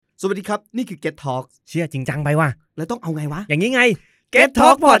สวัสดีครับนี่คือ Get Talk เชื่อจริงจังไปว่ะแล้วต้องเอาไงวะอย่างนี้ไง Get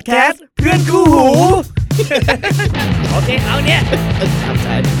Talk Podcast เพื่อนคู่หู โอเคเอาเนี่ยทำใจ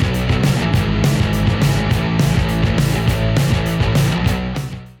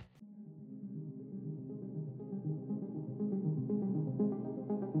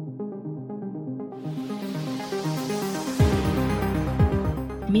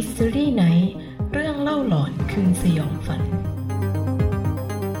มิสซิรี่ไนท์เรื่องเล่าหลอนคืนสยองฝัน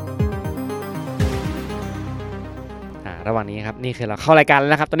ระหว่างนี้ครับนี่คือเราเข้ารายการแล้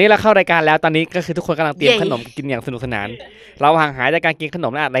วนะครับตอนนี้เราเข้ารายการแล้วตอนนี้ก็คือทุกคนกำลังเตรียมขนมกินอย่างสนุกสนานเราห่างหายจากการกินขน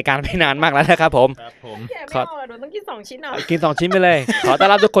มและอัดรายการไปนานมากแล้วนะครับผมขอหนูต้องกิน2ชิ้นเหรอกิน2ชิ้นไปเลยขอต้อน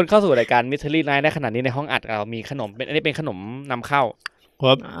รับทุกคนเข้าสู่รายการ Mystery Night ได้ขนาดนี้ในห้องอัดเรามีขนมเป็นอันนี้เป็นขนมนำเข้าค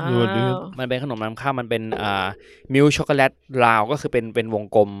รับมันเป็นขนมนำเข้ามันเป็นมิลช็อกโกแลตราวก็คือเป็นวง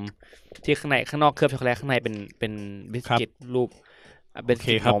กลมที่ข้างในข้างนอกเคลือบช็อกโกแลตข้างในเป็นบิสกิตรูปเป็น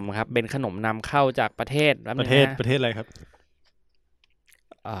ขนมครับเป็นขนมนำเข้าจากประเทศประเทศอะไรครับ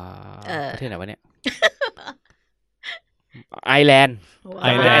ประเทศไหนวะเนี่ยไอร์แลนด์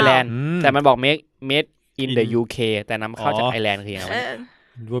แต่มันบอก made in the UK แต่นำเข้าจากไอร์แลนด์คือยังไงวะ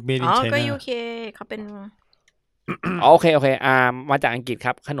ก็ UK เขาเป็นโอเคมาจากอังกฤษค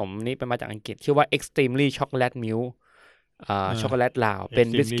รับขนมนี้เป็นมาจากอังกฤษชื่อว่า extremely chocolate milk ช็อกโกแลตลาวเป็น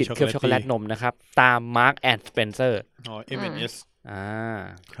บิสกิตเคลือบช็อกโกแลตนมนะครับตาม Mark and Spencer M&S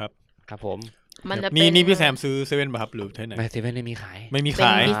ครับผมมันจะเป็นนี่พี่แซมซื้อเซเว่นป่ะครับหรือที่ไหนไม่เซเว่นไม่มีขายเป็น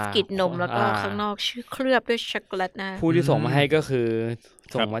บิสกิตนมแล้วก็ข้างนอกชื่อเคลือบด้วยช็อกโกแลตนะผู้ที่ส่งมาให้ก็คือ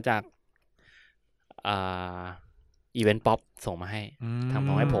ส่งมาจากอีเวนต์ป๊อปส่งมาให้ทำข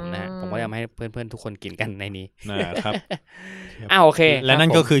องให้ผมนะผมก็อยากให้เพื่อนๆทุกคนกินกันในนี้นะครับโอเคและนั่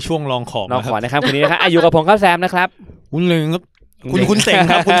นก็คือช่วงลองของนะครับวันนี้นะครับอยู่กับผมครับแซมนะครับคุณเสง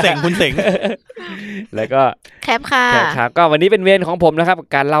ครับคุณเสงแล้วก็แคปค่ะครับก็วันนี้เป็นเวรของผมนะครับ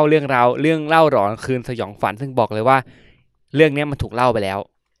การเล่าเรื่องเล่าหลอนคืนสยองฝันซึ่งบอกเลยว่าเรื่องนี้มันถูกเล่าไปแล้ว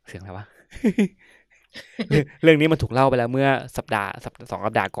เสียงอะไรวะ เรื่องนี้มันถูกเล่าไปแล้วเมื่อ2 สัปดา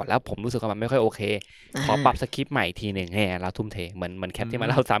ห์ก่อนแล้วผมรู้สึกว่ามันไม่ค่อยโอเคขอปรับสคริปต์ใหม่ทีนึงให้เราทุ่มเทเหมือนแคปที่มา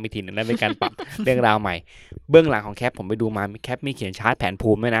เล่าซ้ำอีกทีนึงนั่นเป็นการปรับเรื่องราวใหม่เบื้องหลังของแคปผมไปดูมาแคปมีเขียนชาร์ตแผนภู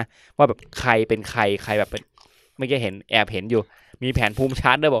มิด้วยนะว่าแบบใครเป็นใครแบบไม่แค่แอบเห็นอยู่มีแผนภูมิช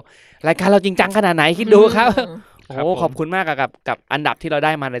าร์ตด้วยบอกรายการเราจริงจังขนาดไหนคิดดูครับโอ้ขอบคุณมากกับอันดับที่เราไ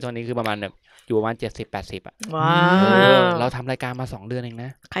ด้มาในตอนนี้คือประมาณแบบอยู่ประมาณ70-80อ่ะว้าเราทำรายการมา2เดือนเองนะ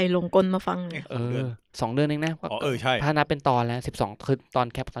ใครลงกลมาฟัง2เดือนเองนะใช่ถ้านับเป็นตอนแล้ว12คือตอน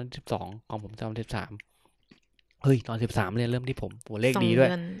แคปตอน12ของผมตอน13เฮ้ยตอน13เนี่ยเริ่มที่ผมโหเลขดีด้วย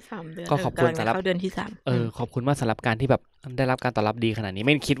3 เดือนก็ขอบคุณสำหรับเดือนที่3ขอบคุณมากสำหรับการที่แบบได้รับการตอบรับดีขนาดนี้ไ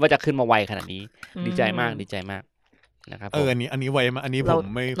ม่คิดว่าจะขึ้นมาไวขนาดนี้ดีใจมากนะครับอันนี้ไวมากอันนี้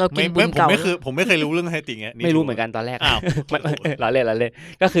ผมไม่เคยรู้เรื่องสถิติเงี้ยไม่รู้เหมือนกันตอนแรกเราเล่น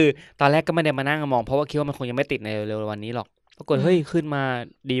ก็คือตอนแรกก็ไม่ได้มานั่งมองเพราะว่าคิดว่ามันคงยังไม่ติดในเร็ววันนี้หรอกปรากฏเฮ้ยขึ้นมา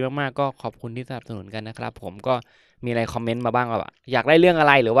ดีมากๆก็ขอบคุณที่สนับสนุนกันนะครับผมก็มีอะไรคอมเมนต์มาบ้างว่าอยากได้เรื่องอะ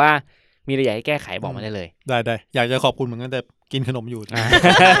ไรหรือว่ามีอะไรอยากให้แก้ไขบอกมาได้เลยได้อยากจะขอบคุณเหมือนกันแต่กินขนมอยู่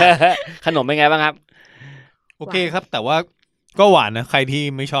ขนมเป็นไงบ้างครับโอเคครับแต่ว่าก็หวานนะใครที่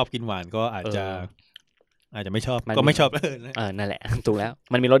ไม่ชอบกินหวานก็อาจจะไม่ชอบก็ไม่ชอบนั่นแหละถูกแล้ว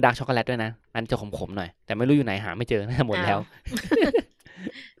มันมีรสดาร์กช็อกโกแลตด้วยนะอันจะขมๆหน่อยแต่ไม่รู้อยู่ไหนหาไม่เจอน่าหมดแล้ว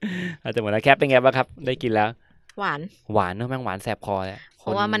อาจจะหมดแล้วแคปเป็นไงบ้างครับได้กินแล้วหวานเนอะแม่งหวานแสบคอเลยเพรา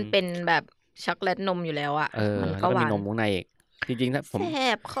ะว่ามันเป็นแบบช็อกโกแลตนมอยู่แล้วอ่ะมันก็มีนมข้างในอีกจริงๆถ้าผมแส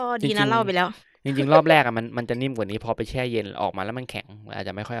บคอดีนะเล่าไปแล้วจริงๆรอบแรกอ่ะมันจะนิ่มกว่านี้พอไปแช่เย็นออกมาแล้วมันแข็งอาจจ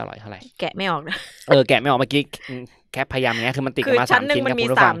ะไม่ค่อยอร่อยเท่าไหร่แกะไม่ออกนะแกะไม่ออกเมื่อกี้แคปพยายามอย่างเงี้ยคือมันติดมา3 ชิ้นมันมี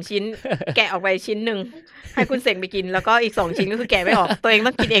3 ชิ้นแกะออกไปชิ้นนึงให้คุณเสกไปกินแล้วก็อีก2 ชิ้นก็คือแกะไม่ออกตัวเอง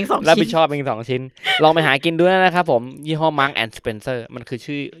ต้องกินเอง2 ชิ้นรับผิดชอบเอง2 ชิ้นลองไปหากินด้วยนะครับผมยี่ห้อ Mark and Spencer มันคือ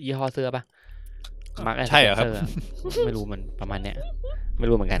ชื่อยี่ห้อเสื้อป่ะ Mark and Spencer ไม่รู้มันประมาณเนี้ยไม่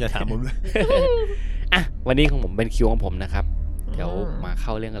รู้เหมือนกันอย่าถามผมอ่ะวันนี้ของผมเป็นคิวของผมนะครับเดี๋ยวมาเข้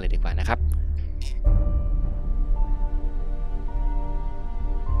าเรื่องกันเลยดีกว่านะครับ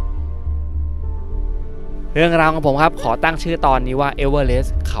เรื่องราวของผมครับขอตั้งชื่อตอนนี้ว่าเอเวอเรส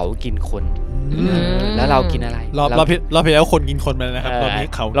ต์เขากินคนแล้วเรากินอะไรรอบแล้วคนกินคนไปแล้วนะครับรอบ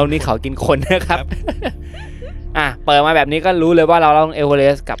นี้เขากินคนนะครับเปิดมาแบบนี้ก็รู้เลยว่าเราต้องเอเวอเร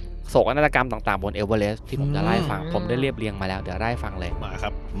สต์กับโศกนาฏกรรมต่างๆบนเอเวอเรสต์ที่ผมจะไล่ฟังผมได้เรียบเรียงมาแล้วเดี๋ยวไล่ฟังเลยมาครั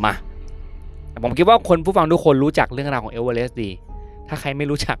บมาผมคิดว่าคนผู้ฟังทุกคนรู้จักเรื่องราวของเอเวอเรสต์ดีถ้าใครไม่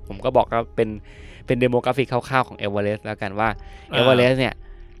รู้จักผมก็บอกว่าเป็นเดโมกราฟิกคร่าวๆของเอเวอเรสต์แล้วกันว่าเอเวอเรสต์เนี่ย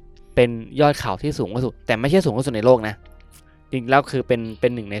เป็นยอดเขาที่สูงที่สุดแต่ไม่ใช่สูงที่สุดในโลกนะจริงแล้วคือเป็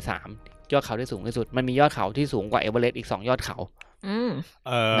น1 ใน 3ยอดเขาที่สูงที่สุดมันมียอดเขาที่สูงกว่าเอเวอเรสต์อีก2 ยอดเขา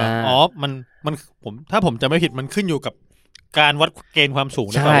มันผมถ้าผมจะไม่ผิดมันขึ้นอยู่กับ การวัดเกณฑ์ความสูง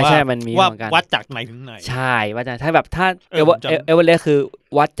ใช่ใช่มันมี ว่า เหมือนกัน วัดจากไหนถึงไหน ใช่ว่าจะถ้าแบบถ้า เออผมจำ เอเวอเรสต์คือ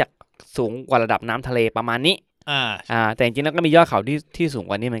วัดจากสูงกว่าระดับน้ำทะเลประมาณนี้แต่จริงๆแล้วก็มียอดเขาที่สูง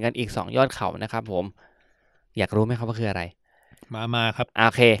กว่านี้เหมือนกันอีก2ยอดเขานะครับผมอยากรู้ไหมครับว่าคืออะไรมาครับโ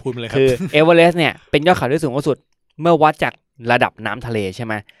อเค พูดมาเลยครับ คือเอเวอเรสต์เนี่ยเป็นยอดเขาที่สูงที่สุดเมื่อวัดจากระดับน้ำทะเลใช่ไ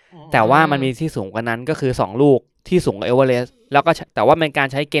หมแต่ว่ามันมีที่สูงกว่านั้นก็คือ2ลูกที่สูงกว่าเอเวอเรสต์แล้วก็แต่ว่าเป็นการ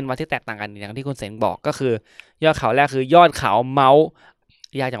ใช้เกณฑ์วัดที่แตกต่างกันอย่างที่คุณเสงบอกก็คือยอดเขาแรกคือยอดเขาเมาส์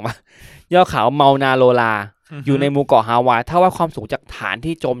ยากจังวะยอดเขาเมานาโรลาอยู่ในหมู่เกาะฮาวายถ้าว่าความสูงจากฐาน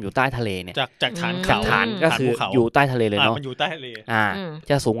ที่จมอยู่ใต้ทะเลเนี่ยจากฐาน จาก เขา ฐานก็คืออยู่ใต้ทะเลเลยเนาะมันอยู่ใต้ทะเล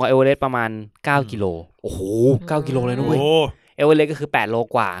จะสูงกว่าเอเวอเรสต์ประมาณ9กิโลโอ้โห9กิโลเลยนะเว้ยเอเวอเรสต์ก็คือ8โล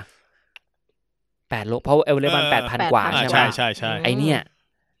กว่า8โลเพราะเอเวอเรสต์มัน 8,000 กว่าใช่ไหมใช่ไอเนี่ย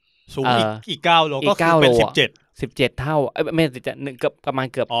สูงอีก9โลก็คือเป็น17เท่าไม่จะเกือบประมาณ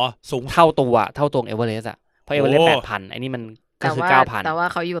เกือบสูงเท่าตัวเอเวอเรสต์อ่ะเพราะเอเวอเรสต์ 8,000 ไอ้นี่มันก็คือ 9,000 แต่ว่า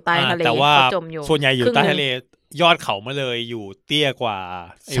เขาอยู่ใต้ทะเล แต่ว่า เขาจมอยู่ส่วนใหญ่อยู่ใต้ทะเลยอดเขามาเลยอยู่เตี้ยกว่า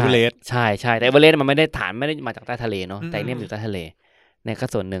เอเวอเรสต์ใช่แต่เอเวอเรสต์มันไม่ได้ฐานไม่ได้มาจากใต้ทะเลเนาะแต่เนี่ยมันอยู่ใต้ทะเลในก็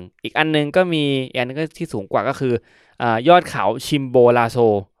ส่วนหนึ่งอีกอันนึงก็มีอันนึงก็ที่สูงกว่าก็คือยอดเขาชิมโบลาโซ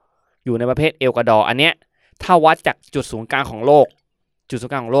อยู่ในประเภทเอลกวาดอร์อันเนี้ยถ้าวัดจากจุดศูนย์กลางของโลก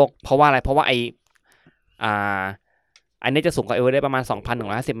เพราะว่าอะไรเพราะว่าอันนี้จะสูงกว่าเอเวอเรสต์ประมาณ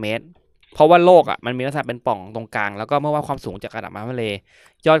 2,150 เมตรเพราะว่าโลกอ่ะมันมีลักษณะเป็นป่องตรงกลางแล้วก็เมื่อว่าความสูงจากระดับน้ำทะเล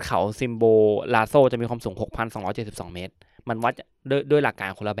ยอดเขาซิมโบลาโซจะมีความสูง 6,272 เมตรมันวัดด้วยหลักการ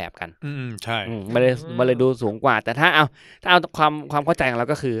คนละแบบกันใช่มันเลยดูสูงกว่าแต่ถ้าเอาความเข้าใจของเรา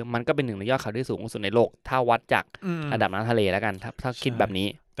ก็คือมันก็เป็นหนึ่งในยอดเขาที่สูงที่สุดในโลกถ้าวัดจากระดับน้ำทะเลแล้วกันถ้าคิดแบบนี้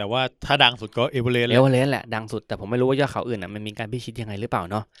แต่ว่าถ้าดังสุดก็เอเวอเรสต์แหละดังสุดแต่ผมไม่รู้ว่ายอดเขาอื่นน่ะมันมีการพิชิตยังไงหรือเปล่า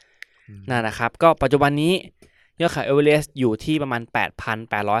เนาะนั่นนะครับก็ปัจจุบันนี้ยอดเขาเอเวอเรสต์อยู่ที่ประมาณ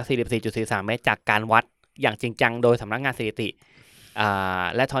 8,844.43 เมตรจากการวัดอย่างจริงจังโดยสำนักงานสถิติ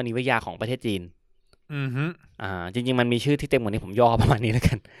และธรณีวิทยาของประเทศจีนจริงๆมันมีชื่อที่เต็มกว่านี้ผมย่อประมาณนี้แล้ว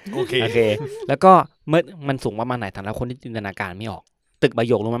กันโอเคแล้วก็เมื่อมันสูงประมาณไหนสำหรับคนที่จินตนาการไม่ออกตึกใบ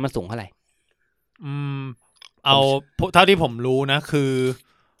หยกรู้มั้ยมันสูงเท่าไหร่เอาเท่าที่ผมรู้นะคือ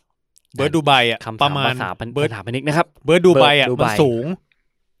เบิร์ดดูไบอ่ะประมาณเบิร์ดถามพนิกนะครับเบิร์ดดูไบอ่ะมันสูง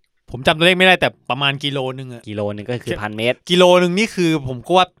ผมจำตัวเลขไม่ได้แต่ประมาณกิโลนึงอ่ะกิโลนึงก็คือ 1,000 เมตรกิโลนึงนี่คือผม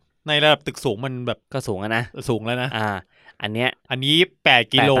ก็ว่าในระดับตึกสูงมันแบบก็สูงนะสูงแล้วนะอันนี้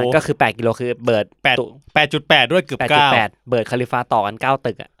8กิโลก็คือ8กิโลคือเบิร์ด 8.8 ด้วยเกือบ9 8.8 เบิร์ดคาลิฟาต่อกัน9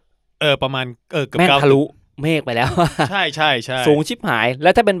ตึกอ่ะประมาณเกือบ9แม่งทะลุเมฆไปแล้วใช่ๆๆสูงชิบหายแล้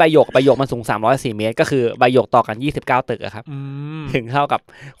วถ้าเป็นใบหยกมันสูง304เมตรก็คือใบหยกต่อกัน29ตึกอะครับถึงเท่ากับ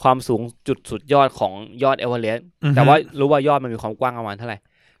ความสูงจุดสุดยอดของยอดเอเวอเรสต์แต่ว่ารู้ว่ายอดมันมีความกว้างประมาณเท่าไหร่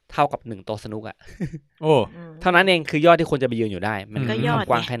เท่ากับ1โต๊ะสนุกอ่ะโอ้เท่านั้นเองคือยอดที่ควรจะไปยืนอยู่ได้มันมีความ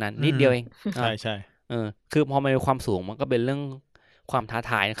กว้างแค่นั้นนิดเดียวเองใช่คือพอมันมีความสูงมันก็เป็นเรื่องความท้า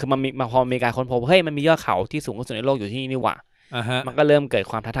ทายคือมันมีพอมีการค้นพบเฮ้ยมันมียอดเขาที่สูงที่สุดในโลกอยู่ที่นี่หว่ามันก็เริ่มเกิด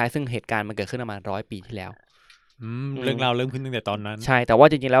ความท้าทายซึ่งเหตุการณ์มันเกิดขึ้นประมาณ100 ปีที่แล้วเรื่องราวเริ่มขึ้นตั้งแต่ตอนนั้นใช่แต่ว่า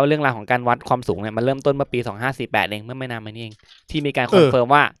จริงๆแล้วเรื่องราวของการวัดความสูงเนี่ยมันเริ่มต้นเมื่อปี2548เองเมื่อไม่นานมานี้เองที่มีการคอนเฟิร์ม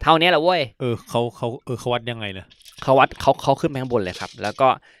ว่าเท่านี้แหละเว้ยเขาวัดยังไงนะเขาขึ้นไปข้างบนเลยครับแล้วก็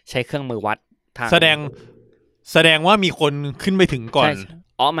ใช้เครื่องมือวัดทางแสดงว่ามีคนขึ้นไปถึงก่อน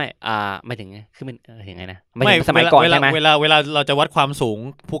ไม่ถึงขึ้นเป็นยังไงนะไม่สมัยก่อนใช่ไหมเวลาเราจะวัดความสูง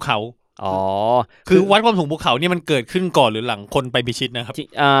ภูเขาคือวัดความสูงภูเขานี่มันเกิดขึ้นก่อนหรือหลังคนไปพิชิตนะครับ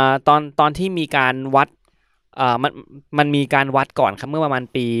ตอนที่มีการวัดมันมีการวัดก่อนครับเมื่อประมาณ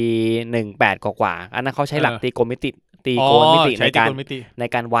ปี18กว่าอันนั้นเขาใช้หลักตีโกณมิติใน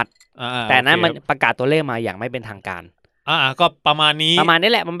การวัดแต่นั้นมันประกาศตัวเลขมาอย่างไม่เป็นทางการก็ประมาณ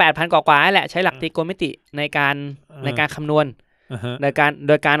นี้แหละมัน 8,000 กว่าแหละใช้หลักตีโกณมิติในการคำนวณโด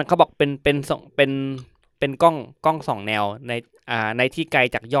ยการเขาบอกเป็นกล้องส่องแนวในที่ไกล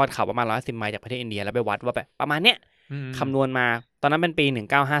จากยอดเขาประมาณ110ไมล์จากประเทศอินเดียแล้วไปวัดว่าแบบประมาณเนี้ยคำนวณมาตอนนั้นเป็นปี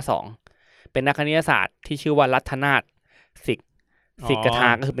1952เป็นนักคณิตศาสตร์ที่ชื่อว่ารัตนาถสิกธา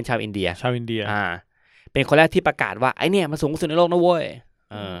ก็คือเป็นชาวอินเดียเป็นคนแรกที่ประกาศว่าไอเนี่ยมันสูงสุดในโลกนะเว้ย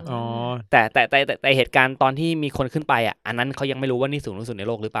แต่เหตุการณ์ตอนที่มีคนขึ้นไปอันนั้นเขายังไม่รู้ว่านี่สูงที่สุดในโ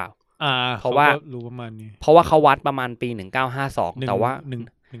ลกหรือเปล่าเพราะว่ารู้ประมาณนี้เพราะว่าเขาวัดประมาณปี1952แต่ว่า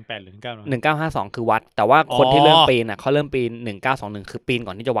18หรือ1952คือวัดแต่ว่าคนที่เริ่มปีนเขาเริ่มปี1921คือปีน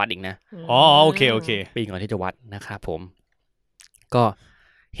ก่อนที่จะวัดอีกนะโอเคปีนก่อนที่จะวัดนะครับผมก็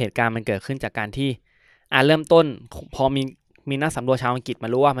เหตุการณ์มันเกิดขึ้นจากการที่เริ่มต้นพอมีนักสำรวจชาวอังกฤษมา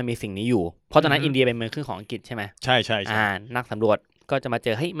รู้ว่ามันมีสิ่งนี้อยู่เพราะตอนนั้นอินเดียเป็นเมืองขึ้นของอังกฤษใช่ไหมใช่ๆนักสำรวจก็จะมาเจ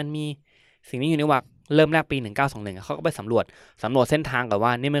อเฮ้ยมันมีสิ่งนี้อยู่ในวักเริ่มแรกปี1921เขาก็ไปสำรวจเส้นทางก่อนว่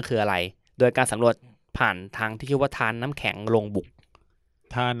านี่มันคืออะไรโดยการสำรวจผ่านทางที่ชื่อว่าทานน้ำแข็งลงบุก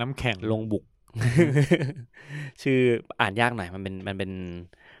ทานน้ำแข็งลงบุก ชื่ออ่านยากหน่อยมันเ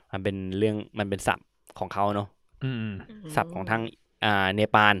ป็นเรื่องมันเป็นศัพท์ของเขาเนาะศัพท์ของทางเน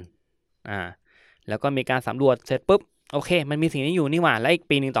ปาลแล้วก็มีการสำรวจเสร็จปุ๊บโอเคมันมีสิ่งนี้อยู่นี่หว่าแล้วอีก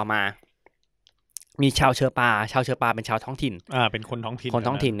ปีนึงต่อมามีชาวเชอปาเป็นชาวท้องถิ่นเป็นคนท้อง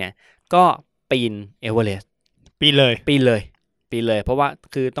ถิ่นเนี่ยก็ปีนเอเวอเรสต์ปีนเลยเพราะว่า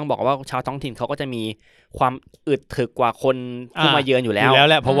คือต้องบอกว่าชาวท้องถิ่นเขาก็จะมีความอึดถึกกว่าคนผู้มาเยือนอยู่แล้ว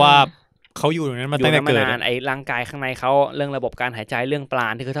แหละเพราะว่าเขาอยู่ตรงนั้นมาตั้งแต่เกิดไอ้ร่างกายข้างในเขาเรื่องระบบการหายใจเรื่องปรา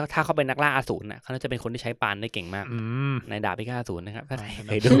ณที่คือถ้าเขาเป็นนักล่าอสูรน่ะเขาจะเป็นคนที่ใช้ปราณได้เก่งมากในดาบพิฆาตอสูรนะครับถ้าเ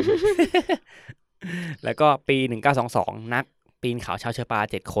คยดู แล้วก็ปี1922นักปีนเขาชาวเชอปา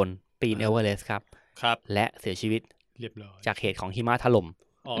7คนปีนเอเวอเรสต์ครับและเสียชีวิตเรียบร้อยจากเหตุของหิมะถล่ม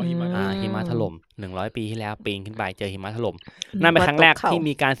หิมะถล่ม100ปีที่แล้วปีนขึ้นไปเจอหิมะถล่มนั่นเป็นครั้งแรกที่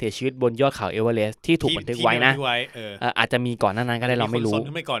มีการเสียชีวิตบนยอดเขาเอเวอเรสต์ที่ถูกบันทึกไว้นะอาจจะมีก่อนหน้านั้นก็ได้เราไม่รู้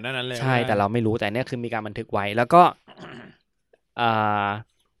ใช่แต่เราไม่รู้แต่เนี่ยคือมีการบันทึกไว้แล้วก็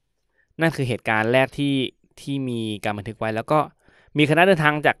นั่นคือเหตุการณ์แรกที่มีการบันทึกไว้แล้วก็มีคณะเดินทา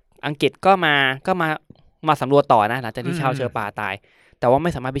งจากอังกฤษก็มาสำรวจต่อนะหลังจากที่ชาวเชอปาตายแต่ว่าไ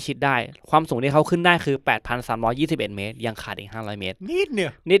ม่สามารถพิชิตได้ความสูงที่เขาขึ้นได้คือ 8,321 เมตรยังขาดอีก500เมตร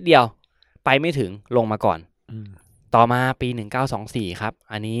นิดเดียวไปไม่ถึงลงมาก่อนต่อมาปี1924ครับ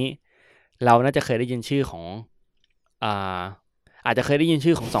อันนี้เราน่าจะเคยได้ยินชื่อของอาจจะเคยได้ยิน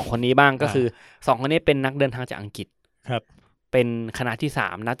ชื่อของ2คนนี้บ้างก็คือ2คนนี้เป็นนักเดินทางจากอังกฤษครับเป็นคณะที่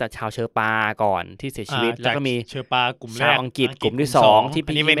3นับจากชาวเชอปาก่อนที่เสียชีวิตแล้วก็มีเชอปากลุ่มแรกชาวอังกฤษกลุ่มที่2ที่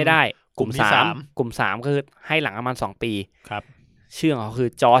พี่ไม่ได้กลุ่ม3ก็คือให้หลังประมาณ2ปีครับชื่อของเขาคือ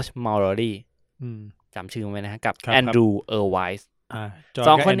จอร์จมัลโรลี่จำชื่อไว้นะกับแอนดรูเออร์ไวส์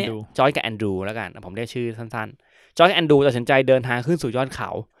2คนนี้จอร์จกับแอนดรูแล้วกันผมเรียกชื่อสั้นๆจอร์จกับแอนดรูตัดสินใจเดินทางขึ้นสู่ยอดเขา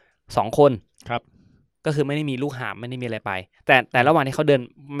2คนครับก็คือไม่ได้มีลูกหาบไม่ได้มีอะไรไปแต่ระหว่างที่เขาเดิน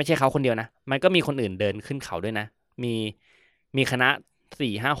ไม่ใช่เขาคนเดียวนะมันก็มีคนอื่นเดินขึ้นเขาด้วยนะมีคณะ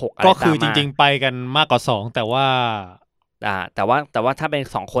 4-5-6 อะไรตามมาก็คือจริงๆไปกันมากกว่า2แต่ว่าถ้าเป็น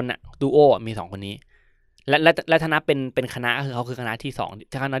2คนน่ะดูโอมี2คนนี้และถ้านับเป็นคณะคือเขาคือคณะที่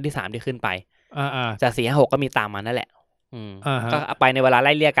2คณะที่3ที่ขึ้นไปจาก 4-5-6 ก็มีตามมานั่นแหละก็ไปในเวลาไ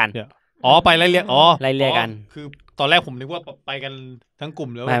ล่เลี่ยกันไปไล่เลี่ยไล่เลี่ยกันคือตอนแรกผมนึกว่าไปกันทั้งกลุ่ม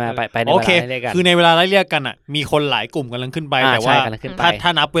แล้วไม่ไปในเวลาไล่เลี่ยกันคือในเวลาไล่เลี่ยกันอ่ะมีคนหลายกลุ่มกำลังขึ้นไปแต่ว่าถ้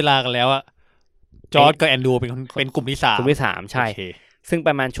านับเวลากันแล้วอ่ะจอร์จกับแอนดรูเป็นกลุ่มที่3ใช่ซึ่งป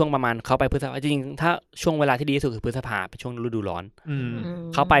ระมาณเขาไปพฤษภาจริงๆถ้าช่วงเวลาที่ดีที่สุดคือพฤษภาเป็นช่วงฤดูร้อน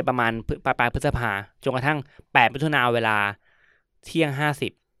เขาไปประมาณปลายพฤษภาจนกระทั่ง8มิถุนายนเวลาเที่ยง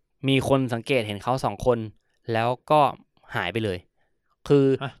50มีคนสังเกตเห็นเขา2คนแล้วก็หายไปเลยคือ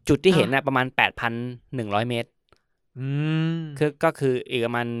จุดที่เห็นน่ะประมาณ 8,100 เมตรก็คืออีกป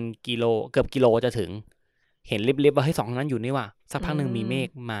ระมาณเกือบกิโลจะถึงเห็นลิบๆว่าเฮ้ย2คนนั้นอยู่นี่ว่ะสักพักนึงมีเมฆ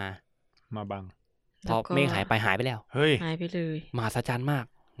มาบังพอเมฆหายไปแล้วเฮ้ยหายไปเลยมหัศจรรย์มาก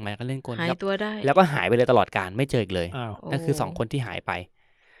แม่ก็เล่นกลหายตัวได้แล้วก็หายไปเลยตลอดกาลไม่เจออีกเลยนั่นคือ2คนที่หายไป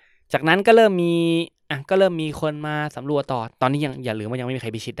จากนั้นก็เริ่มมีคนมาสำรวจต่อตอนนี้ยังอย่าลืมว่ายังไม่มีใคร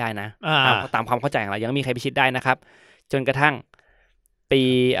พิชิตได้นะตามความเข้าใจของเรายังไม่มีใครพิชิตได้นะครับจนกระทั่งปี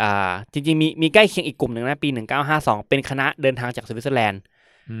จริงๆมีใกล้เคียงอีกกลุ่มหนึ่งนะปี1952เป็นคณะเดินทางจากสวิตเซอร์แลนด์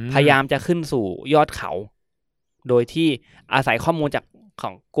พยายามจะขึ้นสู่ยอดเขาโดยที่อาศัยข้อมูลจากข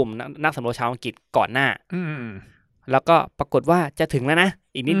องกลุ่มนักสำรวจชาวอังกฤษก่อนหน้าแล้วก็ปรากฏว่าจะถึงแล้วนะ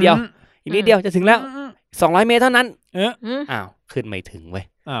อีกนิดเดียวจะถึงแล้ว200 เมตรเท่านั้นขึ้นไม่ถึงเว้ย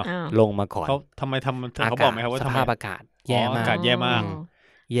ลงมาก่อนเขาทำไมเขาบอกไหมครับว่าสภาพอากาศแย่มาก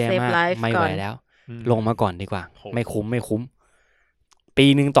ไม่ไหวแล้วลงมาก่อนดีกว่าไม่คุ้มปี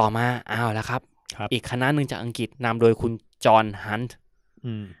นึงต่อมาแล้วครับอีกคณะนึงจากอังกฤษนำโดยคุณจอห์นฮันต์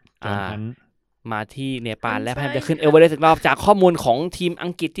มาที่เนปาลและพยายามจะขึ้นเอเวอเรสต์อีกรอบจากข้อมูลของทีมอั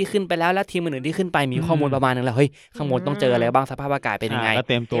งกฤษที่ขึ้นไปแล้วและทีมอื่นๆที่ขึ้นไปมีข้อมูลประมาณนึงแล้วเฮ้ยข้างบนต้องเจออะไรบ้างสภาพอากาศเป็นยังไงเ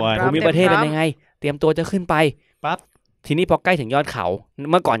ตรียมตัวภูมิประเทศเป็นยังไงเตรียมตัวจะขึ้นไปปั๊บทีนี้พอใกล้ถึงยอดเขา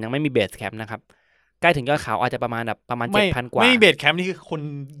เมื่อก่อนยังไม่มีเบสแคมป์นะครับใกล้ถึงยอดเขาอาจจะประมาณ 7,000 กว่าไม่มีเบสแคมป์นี่คือคน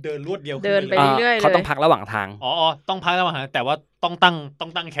เดินรวดเดียวเดินไปเรื่อยๆเขาต้องพักระหว่างทางต้องพักระหว่างทางแต่ว่าต้องตั้ง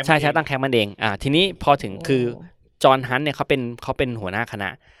แคมป์ใช่ตั้งแคมป์มันเองทีนี้พอถึงคือจอห์นฮันต์เนี่ยเขาเป็นหัวหน้าคณะ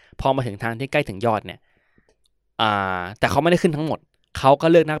พอมาถึงทางที่ใกล้ถึงยอดเนี่ยแต่เขาไม่ได้ขึ้นทั้งหมดเขาก็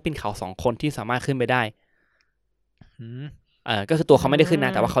เลือกนักปีนเขา2คนที่สามารถขึ้นไปได้ก็คือตัวเขาไม่ได้ขึ้นน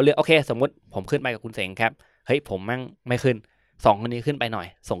ะแต่ว่าเขาเลือกโอเคสมมติผมขึ้นไปกับคุณเสงครับเฮ้ยผมแม่งไม่ขึ้น2คนนี้ขึ้นไปหน่อย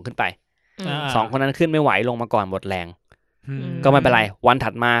ส่งขึ้นไป2คนนั้นขึ้นไม่ไหวลงมาก่อนหมดแรงก็ไม่เป็นไรวันถั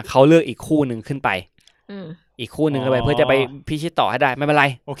ดมาเขาเลือกอีกคู่นึงขึ้นไปอีกคู่นึงไปเพื่อจะไปพิชิตต่อให้ได้ไม่เป็นไร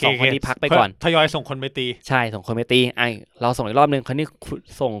2คนนี้พักไปก่อนทยอยส่งคนไปตีใช่ส่งคนไปตีเราส่งอีกรอบนึงคนนี้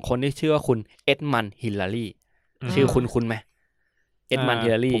ส่งคนที่ชื่อว่าคุณเอ็ดมันฮิลลารีชื่อคุณไหม เอ็ดมันฮิ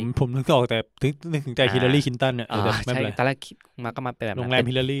ลลารี ผมนึกออกแต่นึกถึงใจฮิลลารีคินตันเนี่ยแต่ไม่ ใช่ เป็นไร ตอนแรกคิดมาก็มาเป็นแบบ โร นั้ ง น แรม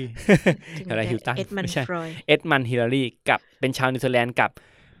ฮิลลารี อะไรฮิลตัน เอ็ดมัน ไม่ใช่ ฟรอย เอ็ดมันฮิลลารีกับเป็นชาวนิวซีแลนด์กับ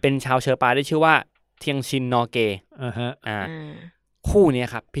เป็นชาวเชอร์ปาที่ชื่อว่าเทียงชินนอเก ฮะ คู่นี้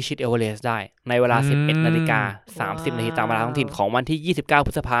ครับพิชิตเอเวอเรสต์ได้ในเวลา 11 นาฬิกา 30 นาทีตามเวลาท้องถิ่นของวันที่ 29 พ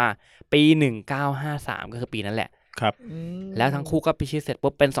ฤษภาปี 1953 ก็คือปีนั้นแหละ ครับ แล้วทั้งคู่ก็พิชิตเสร็จ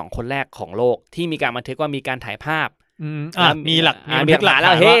ปุ๊บเป็น2คนแรกของโลกที่มีการบันทึกว่ามีการถ่ายภาพ มีหลัก มีหลักฐานแล้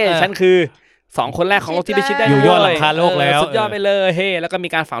วเฮ้ฉันคือ2คนแรกของโลกที่พิชิตได้ อยู่ยอดหลังคาโลกแล้ว สุดยอดไปเลยเฮ้แล้วก็มี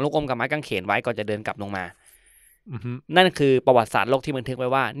การฝังลูกอมกับไม้กางเขนไว้ก่อนจะเดินกลับลงมานั่นคือประวัติศาสตร์โลกที่บันทึกไว้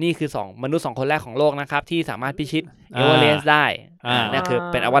ว่านี่คือ2มนุษย์2คนแรกของโลกนะครับที่สามารถพิชิตเอเวอเรสต์ได้นั่นคือ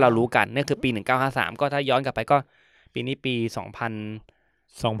เป็นเอาว่าเรารู้กันนั่นคือปี1953ก็ถ้าย้อนกลับไปก็ปีนี้ปี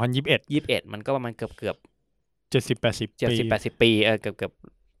2021มันก็ประมาณเกือบ 70-80 ปีเกือบ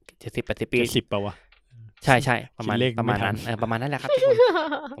70-80 ปี 70ป่าววะ ใช่ประมาณ คิดเลข ประมาณ ไม่ทั นั้น นประมาณนั้นแหละครับทุกคน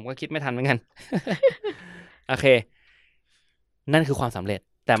ผมก็คิดไม่ทันเหมือนกัน โอเค นั่นคือความสำเร็จ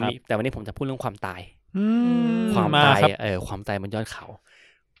แต่วันนี้ผมจะพูดเรื่องความตายความตายความตายบนยอดเขา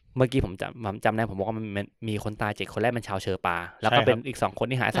เมื่อกี้ผมจำได้ผมบอกว่ามันมีคนตาย7 คนแรกเป็นชาวเชอร์ปาแล้วก็เป็นอีก2 คน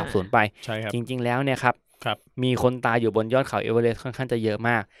ที่หายสาบสูญไป ใช่ครับ จริงๆแล้วเนี่ยครับมีคนตายอยู่บนยอดเขาเอเวอเรสต์ค่อนข้างจะเยอะม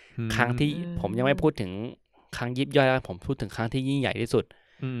ากครั้งที่ผมยังไม่พูดถึงครั้งยิบย่อยแล้วผมพูดถึงครั้งที่ยิ่งใหญ่ที่สุด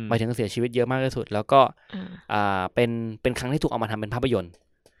หมายถึงเสียชีวิตเยอะมากที่สุดแล้วก็เป็นครั้งที่ถูกเอามาทำเป็นภาพยนตร์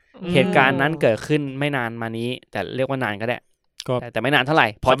เหตุการณ์นั้นเกิดขึ้นไม่นานมานี้แต่เรียกว่านานก็ได้แต่ไม่นานเท่าไหร่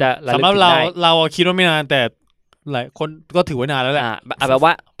พอจะสำหรับเราคิดว่าไม่นานแต่หลายคนก็ถือว่านานแล้วแหละแบบว่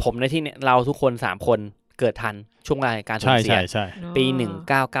าผมในที่นี้เราทุกคน3 คนเกิดทันช่วงเวลาการสูญเสียปี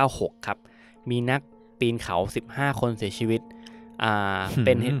1996ครับมีนักปีนเขา15 คนเสียชีวิตเ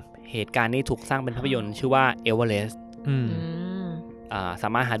ป็นเหตุการณ์นี้ถูกสร้างเป็นภาพยนตร์ชื่อว่าเอเวอเรสต์สา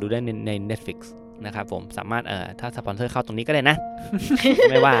มารถหาดูได้ใน Netflix นะครับผมสามารถถ้าสปอนเซอร์เข้าตรงนี้ก็ได้นะ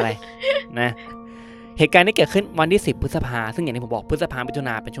ไม่ว่าอะไรนะเหตุการณ์นี้เกิดขึ้นวันที่10 พฤษภาซึ่งอย่างที่ผมบอกพฤษภามิถุน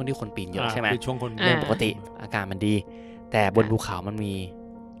าเป็นช่วงที่คนปีนเยอะใช่ไหมช่วงคนเรื่องปกติอากาศมันดีแต่บนภูเขามันมี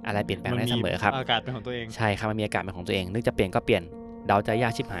อะไรเปลี่ยนแปลงได้เสมอครับอากาศเป็นของตัวเองใช่ครับมันมีอากาศเป็นของตัวเองนึกจะเปลี่ยนก็เปลี่ยนเดาใจยา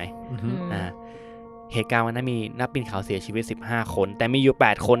กชิบหายเหตุการณ์วันนั้นมีนักปีนเขาเสียชีวิต15 คนแต่มีอยู่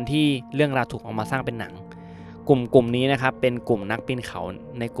8 คนที่เรื่องราวถูกเอามาสร้างเป็นหนังกลุ่มนี้นะครับเป็นกลุ่มนักปีนเขา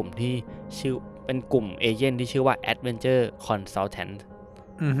ในกลุ่มที่ชื่อเป็นกลุ่มเอเจนต์ที่ชื่อว่า Adventure Consultant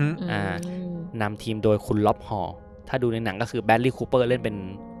นำทีมโดยคุณล็อบฮอลถ้าดูในหนังก็คือแบดลี่คูเปอร์เล่นเป็น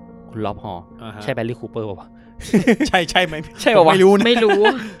คุณล็อบฮอลใช่แบดลี่คูเปอร์ป่าวใช่ไหมใช่ป่าวไม่รู้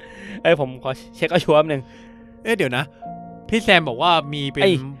ผมขอเช็คเอาชัวร์นึงเดี๋ยวนะพี่แซมบอกว่ามีเป็น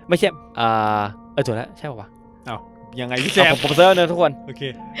ไม่ใช่ถูกแล้วใช่ป่าวอ้าวยังไงพี่แซมผมเซิร์ชนะทุกคนโอเค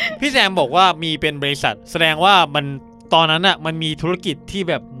พี่แซมบอกว่ามีเป็นบริษัทแสดงว่ามันตอนนั้นอ่ะมันมีธุรกิจที่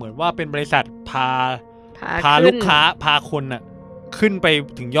แบบเหมือนว่าเป็นบริษัทพาลูกค้าพาคนอ่ะขึ้นไป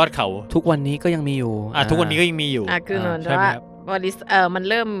ถึงยอดเขาทุกวันนี้ก็ยังมีอยู่ทุกวันนี้ก็ยังมีอยู่คือเหมือนว่ามัน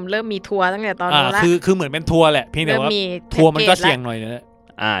เริ่มมีทัวร์ตั้งแต่ตอนนั้นละคือเหมือนเป็นทัวร์แหละเพียงแต่ว่าทัวร์มันก็เสี่ยงหน่อยนะ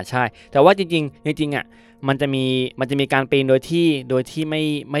ใช่แต่ว่าจริงอ่ะมันจะมีการปีนโดยที่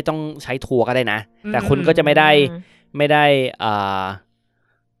ไม่ต้องใช้ทัวร์ก็ได้นะแต่คุณก็จะไม่ไ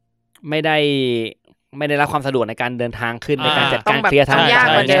ด้รับความสะดวกในการเดินทางขึ้นในการจัดการเคลียร์ทางยาก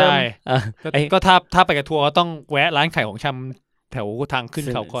กว่าเดิมก็ถ้าไปกับทัวร์ก็ต้องแวะร้านขายของชำแถวทางขึ้น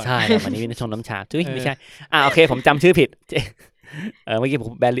เขาก่อนใช่วันนี้มีชงน้ำชาไม่ใช่โอเคผมจำชื่อผิดเมื่อกี้ผ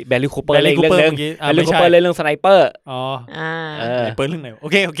มแบลลี่คูเปอร์เล่นเรื่องแบลลี่คูเปอร์เล่นเรื่องสไนเปอร์เปิดเรื่องไหนโอ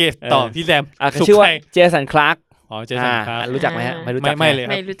เคต่อพี่แซมชื่อว่าเจสันคลาร์กเจสันคลาร์กรู้จักไหมฮะไม่รู้จักไม่เลย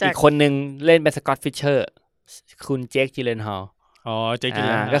อีกคนนึงเล่นเป็นสกอตต์ฟิชเชอร์คุณเจคจิเลนฮอลเจคจิเล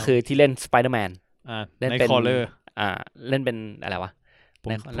นก็คือที่เล่นสไปเดอร์แมนเล่นเป็นคอลเลอร์เล่นเป็นอะไรวะ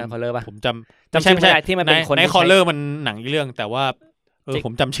ในคอลเลอร์ป่ะผมจำชื่อไม่ได้ที่มันเป็นคนในคอลเลอร์มันหนังเรื่องแต่ว่าผ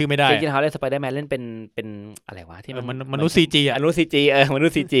มจำชื่อไม่ได้เจคจิเลนฮอลเล่นสไปเดอร์แมนเล่นเป็นอะไรวะที่มันมนุษย์ CG มนุษย์ CG มนุษ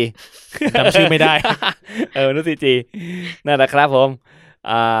ย์ CG จำชื่อไม่ได้มนุษย์ CG นั่นแหละครับผม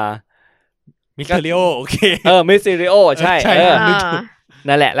มิสเตอริโอโอเคมิสเตอริโอใช่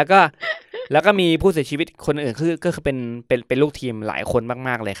นั่นแหละแล้วก็มีผู้เสียชีวิตคนอื่นก็คือเป็นลูกทีมหลายคนม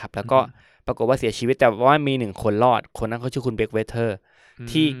ากๆเลยครับแล้วก็ปรากฏว่าเสียชีวิตแต่ว่ามี1 คนรอดคนนั้นเขาชื่อคุณเบคเวเทอร์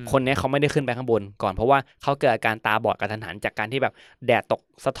ที่คนนี้เขาไม่ได้ขึ้นไปข้างบนก่อนเพราะว่าเขาเกิดอาการตาบอดกระทันหันจากการที่แบบแดดตก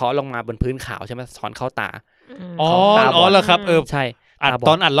สะท้อนลงมาบนพื้นขาวใช่ไหมสะท้อนเข้าตาเหรอครับใช่ต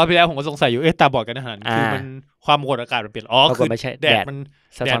อนอัดรอบที่แล้วผมก็สงสัยอยู่ตาบอดกันทหารคือมันความกดอากาศมันเปลี่ยนคือไม่ใช่แดดมัน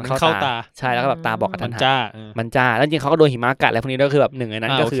สะท้อนเข้าตาใช่แล้วก็แบบตาบอดกระทันหันมันจ้าแล้วจริงเขาก็โดนหิมะกัดอะไรพวกนี้ก็คือแบบหนึ่งในนั้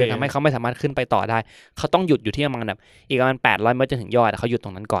นก็คือทำให้เขาไม่สามารถขึ้นไปต่อได้เขาต้องหยุดอยู่ที่ประมาณแบบอีกประมาณ800 เมตรจนถึงยอดเขาหยุดต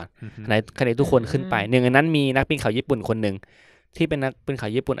รงนั้นก่อนในขณะทุกคนขึ้นไปหนึ่งในนั้นมีนักปีนเขาญี่ปุ่นคนหนึ่งที่เป็นนักปีนเขา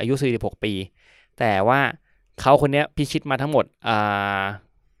ญี่ปุ่นอายุ46 ปีแต่ว่า เขาคนเนี้ยพิชิตมาทั้งหมด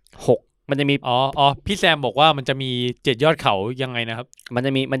6มันจะมีพี่แซมบอกว่ามันจะมี7ยอดเขายังไงนะครับมันจ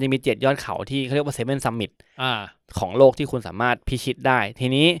ะมี7ยอดเขาที่เขาเรียกว่า7 Summit ของโลกที่คุณสามารถพิชิตได้ที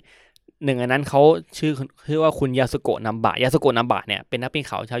นี้หนึ่งอันนั้นเขาชื่อว่าคุณยาสุโกะนัมบะเนี่ยเป็นนักปีน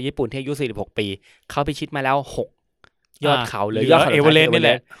เขาชาวญี่ปุ่นที่อายุ46ปีเขาพิชิตมาแล้ว6ยอดเขาหรือยอดเขาเอเวอเรสต์นี่แห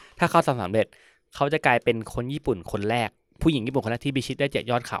ละถ้าเขาสำเร็จเขาจะกลายเป็นคนญี่ปุ่นคนแรกผู้หญิงญี่ปุ่นคนแรกที่พิชิตได้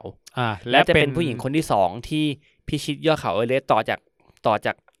7ยอดเขาและจะเป็นผู้หญิงคนที่2ที่พิชิตยอดเขาเอเวอเรสต์ต่อจ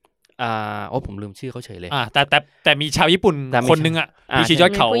ากผมลืมชื่อเขาเฉยเลยแต่มีชาวญี่ปุ่นคนนึงพิชิตยอ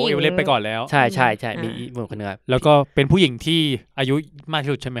ดเขาเอเวอเรสต์ไปก่อนแล้วใช่มีญี่ปุ่นคนนึงแล้วก็เป็นผู้หญิงที่อายุมาก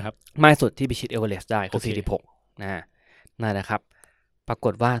ที่สุดใช่ไหมครับมากสุดที่พิชิตเอเวอเรสต์ได้คือ46นั่นนะครับปราก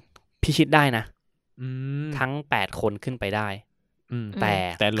ฏว่าพิชิตได้นะทั้ง8คนขึ้นไปได้แต่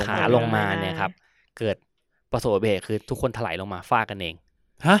ขาลงมาเนี่ยครับเกิดประสบอุบัติเหตุคือทุกคนถลายลงมาฟาดกันเอง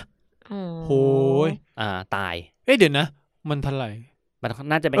ฮะโหยตายเดี๋ยวนะมันถลายมัน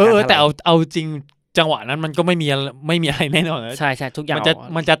น่าจะเป็นการถลายแต่เอาจริงจังหวะนั้นมันก็ไม่มีอะไรแน่นอนใช่ทุกอย่าง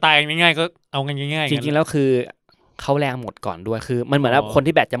มันจะตายง่ายๆก็เอากันง่ายๆจริงๆแล้วคือเขาแรงหมดก่อนด้วยคือมันเหมือนว่าคน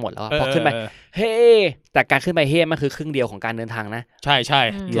ที่แบตจะหมดแล้วพอขึ้นไปเฮ้แต่การขึ้นไปเฮ้มันคือครึ่งเดียวของการเดินทางนะใช่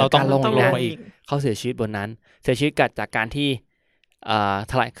เราต้องลงมาอีกเขาเสียชีวิตบนนั้นเสียชีวิตจากการที่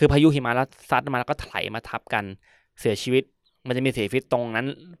ถลายคือพายุหิมะแล้วซัดมาแล้วก็ถลายมาทับกันเสียชีวิตมันจะมีเสียชีวิตตรงนั้น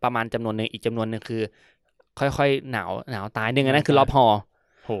ประมาณจำนวนนึงอีกจำนวนนึงคือค่อยๆหนาวตายนึงอันนั้นคือรอบ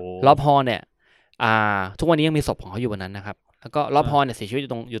ฮอเนี่ยทุกวันนี้ยังมีศพของเขาอยู่บนนั้นนะครับแล้วก็รอบฮอเนี่ยเสียชีวิต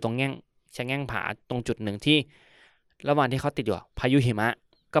อยู่ตรงแง่งผาตรงจุดหนึ่งที่ระหว่างที่เขาติดอยู่พายุหิมะ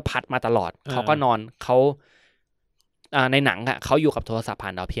ก็พัดมาตลอดเขาก็นอนเขาในหนังเขาอยู่กับโทรศัพท์ผ่า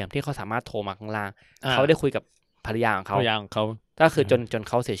นดาวเทียมที่เขาสามารถโทรมาข้างล่างเขาได้คุยกับภรรยาของเขาก็คือจนเ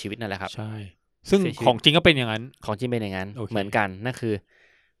ขาเสียชีวิตนั่นแหละครับใช่ซึ่งของจริงก็เป็นอย่างนั้นของจริงเป็นอย่างนั้นเหมือนกันนั่นคือ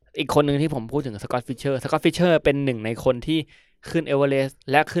อีกคนหนึ่งที่ผมพูดถึงสกอตต์ฟิชเชอร์เป็นหนึ่งในคนที่ขึ้นเอเวอเรสต์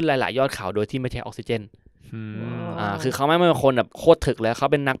และขึ้นหลายๆยอดเขาโดยที่ไม่ใช้ออกซิเจนคือเขาไม่เป็นคนแบบโคตรถึกเลยเขา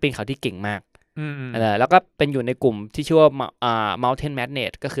เป็นนักปีนเขาที่เก่งมากแล้วก็เป็นอยู่ในกลุ่มที่ชื่อว่าMountain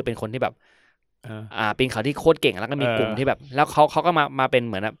Madness ก็คือเป็นคนที่แบบปีนเขาที่โคตรเก่งแล้วก็มีกลุ่มที่แบบแล้วเขาก็มาเป็น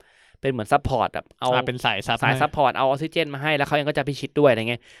เหมือนแบบเป็นเหมือนซัพพอร์ตแบบเอาเป็นสายซัพพอร์ตเอาออกซิเจนมาให้แล้วเขาเองก็จะพิชิตด้วยอะไร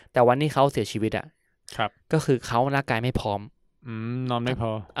เงี้ยแต่วันที่เขาเสียชีวิตก็คือเขาร่างกายไม่พร้อมนอนไม่พ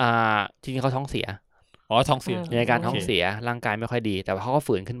อจริงๆเขาท้องเสียท้องเสียในการท้องเสียร่างกายไม่ค่อยดีแต่ว่าเขาก็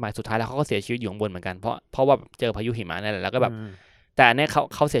ฝืนขึ้นไปสุดท้ายแล้วเขาก็เสียชีวิตอยู่ข้างบนเหมือนกันเพราะว่าเจอพายุหิมะนั่นแหละแล้วก็แบบแต่เนี่ย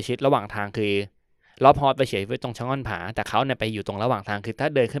เขาเสียชีวิตระหว่างทางคือรอบฮอไปเสียชีวิตตรงชะง่อนผาแต่เขาเนี่ยไปอยู่ตรงระหว่างทางคือถ้า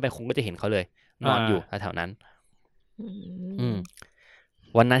เดินขึ้นไปคงก็จะเห็นเขาเลยนอนอยู่แถวๆนั้น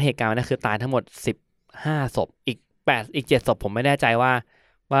วันนั้นเหตุการณ์นั้นคือตายทั้งหมด15ศพอีก7ศพผมไม่แน่ใจว่า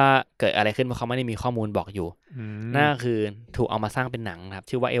เกิดอะไรขึ้นเพราะเขาไม่ได้มีข้อมูลบอกอยู่นั่นคือถูกเอามาสร้างเป็นหนังครับ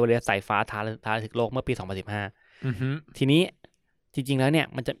ชื่อว่าเอเวอเรสต์สายฟ้าท้าถึงโลกเมื่อปี2015ทีนี้จริงๆแล้วเนี่ย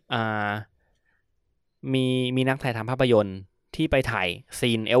มันจะมีนักถ่ายทำภาพยนตร์ที่ไปถ่าย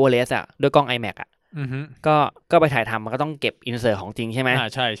ซีนเอเวอเรสต์ด้วยกล้อง IMAX ก็ไปถ่ายทำมันก็ต้องเก็บอินเสิร์ตของจริงใช่ไหม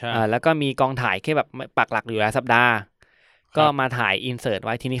ใช่แล้วก็มีกองถ่ายแค่แบบปักหลักอยู่หลายสัปดาห์ก็มาถ่ายอินเสิร์ตไ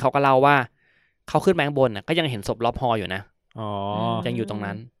ว้ทีนี้เขาก็เล่าว่าเขาขึ้นไปข้างบนก็ยังเห็นศพรอบฮออยู่นะยังอยู่ตรง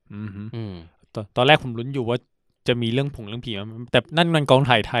นั้นตอนแรกผมลุ้นอยู่ว่าจะมีเรื่องผีแต่นั่นมันกอง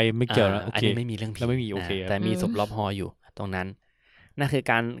ถ่ายไทยไม่เกี่ยวแล้วโอเคไม่มีเรื่องผีแล้วไม่มีโอเคแต่มีศพรอบฮออยู่ตรงนั้นนั่นคือ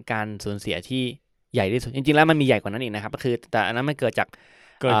การสูญเสียที่ใหญ่ที่สุดจริงๆแล้วมันมีใหญ่กว่านั้นอีกนะครับก็คือแต่อันนั้นมันเกิด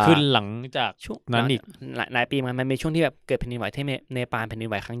ขึ้นหลังจากช่วงนั้นอีกหลายปีมันมีช่วงที่แบบเกิดแผ่นดินไหวที่เนปาลแผ่นดิน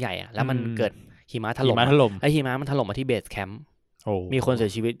ไหวครั้งใหญ่แล้วมันเกิดหิมะถล่มแล้วหิมะมันถล่มมาที่เบสแคมป์มีคนเสี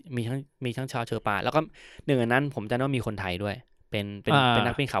ยชีวิตมีทั้งชาวเชอร์ปาแล้วก็หนึ่งในนั้นผมจำได้ว่ามีคนไทยด้วยเป็น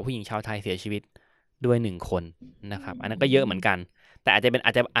นักปีนเขาผู้หญิงชาวไทยเสียชีวิตด้วย1คนนะครับอันนั้นก็เยอะเหมือนกันแต่อาจจะ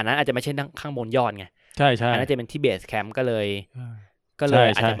อันนั้นอาจจะไม่ใช่ข้างบนยอดไงใช่อันนั้นจะเป็นที่เบสแคมป์ก็เลย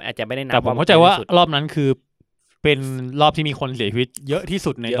อาจจะไม่ได้นับแต่ผมเข้าใจว่ารอบนั้นคือเป็นรอบที่มีคนเสียชีวิตเยอะที่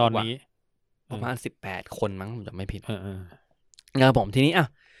สุดในตอนนี้ประมาณ18คนมั้งผมจำไม่ผิดนะครับผมทีนี้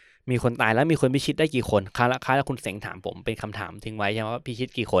มีคนตายแล้วมีคนพิชิตได้กี่คนค้าแล้วคุณเสงถามผมเป็นคำถามทิ้งไว้ใช่ไหมว่าพิชิต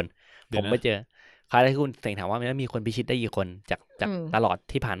กี่คนผมไปเจอค้าแล้วคุณเสงถามว่ามีคนพิชิตได้กี่คนจากตลอด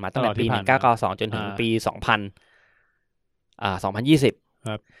ที่ผ่านมาตั้งแต่ปี1992จนถึงปี2020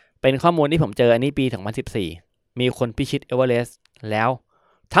ครับเป็นข้อมูลที่ผมเจออันนี้ปี2014มีคนพิชิตเอเวอเรสต์แล้ว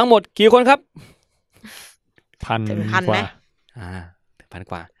ทั้งหมดกี่คนครับ1,000 กว่า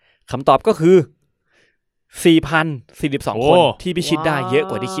1,000 กว่าคำตอบก็คือ4,042 คนที่พิชิตได้เยอะ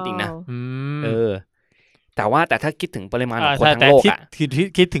กว่าที่คิดอีกนะแต่ถ้าคิดถึงปริมาณของคนทั้งโลก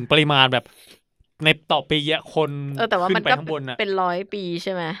คิดถึงปริมาณแบบในต่อปีเยอะคนแต่ว่ามันก็เป็น100 ปีใ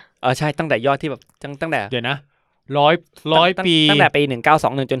ช่ไหมใช่ตั้งแต่ยอดที่แบบตั้งแต่เดี๋ยวนะ 100 ปี ตั้งแต่ปี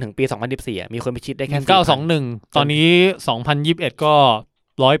1921จนถึงปี2014มีคนพิชิตได้แค่1921ตอนนี้2021ก็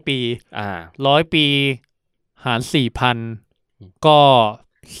100 ปี100 ปีหาร 4,000 ก็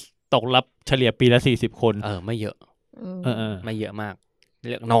ตกรับเฉลี่ยปีละ40 คนไม่เยอะไม่เยอะมาก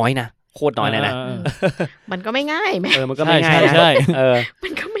เรียกน้อยนะโคตรน้อยเลยนะมันก็ไม่ง่ายแม่มันก็ไม่ง่ายนะมั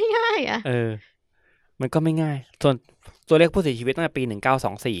นก็ไม่ง่ายมันก็ไม่ง่ายส่วนตัวเลขผู้เสียชีวิตตั้งแต่ปี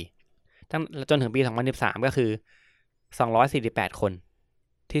1924ตั้งจนถึงปี2013ก็คือ248คน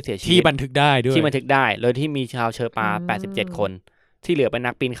ที่เสียชีวิตที่บันทึกได้ด้วยที่บันทึกได้โดยที่มีชาวเชอร์ปา87คนที่เหลือเป็น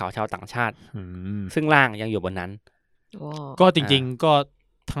นักปีนเขาชาวต่างชาติซึ่งร่างยังอยู่บนนั้นก็จริงๆก็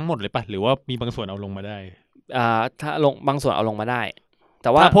ทั้งหมดเลยป่ะหรือว่ามีบางส่วนเอาลงมาได้ถ้าลงบางส่วนเอาลงมาได้แ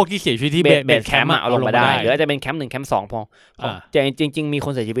ต่ว่าพวกที่เสียชีวิตที่เบสแคมป์เอาลงมาได้หรืออาจจะเป็นแคมป์1แคมป์2พอแต่จริงๆมีค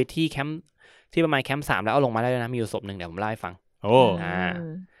นเสียชีวิตที่แคมป์ที่ประมาณแคมป์3แล้วเอาลงมาได้นะมีอยู่ศพนึงเดี๋ยวผมเล่าให้ฟัง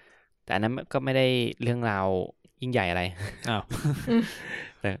แต่อันนั้นก็ไม่ได้เรื่องราวยิ่งใหญ่อะไร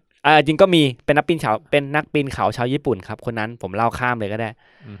จริงก็มีเป็นนักปีนเขาชาวญี่ปุ่นครับคนนั้นผมเล่าข้ามเลยก็ได้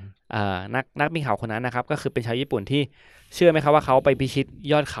นักปีนเขาคนนั้นนะครับก็คือเป็นชาวญี่ปุ่นที่เชื่อไหมครับว่าเขาไปพิชิต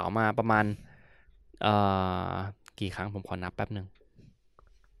ยอดเขามาประมาณกี่ครั้งผมขอนับแป๊บนึง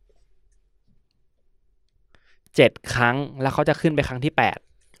7 ครั้งแล้วเขาจะขึ้นไปครั้งที่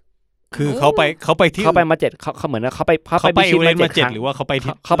8คือเขาไปที่เขาไปมา7เขาเหมือนเขาไปพิชิตมา7 ครั้งหรือว่าเขา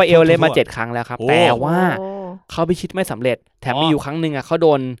ไปเอเวอเรสต์มา7 ครั้งแล้วครับแต่ว่าเขาพิชิตไม่สำเร็จแถมมีอยู่ครั้งนึงเขาโ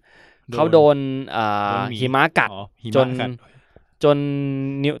ดนหิมะกัดจน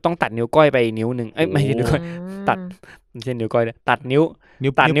นิ้วต้องตัดนิ้วก้อยไปนิ้วนึงไม่ใช่นิ้วก้อยตัดไม่ใช่นิ้วก้อยตัดนิ้ว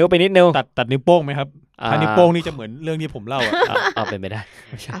ไปนิดนึงตัดนิ้วโป้งมั้ยครับถ้านิ้วโป้งนี่จะเหมือนเรื่องที่ผมเล่าเอาเป็นไปได้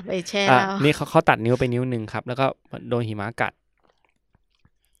ไม่ใช่ไปแช่แล้วนี่เขาตัดนิ้วไปนิ้วนึงครับแล้วก็โดนหิมะกัด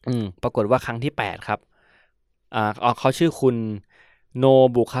ปรากฏว่าครั้งที่8ครับเขาชื่อคุณโน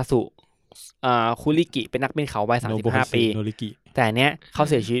บุคาสุคุริกิเป็นนักปีนเขาวัย35 ปีแต่เนี้ยเขา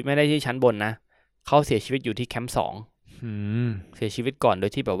เสียชีวิตไม่ได้ที่ชั้นบนนะเขาเสียชีวิตอยู่ที่แคมป์2เสียชีวิตก่อนโด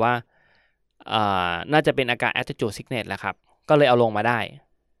ยที่แบบว่าน่าจะเป็นอาการ altitude sickness แหละครับก็เลยเอาลงมาได้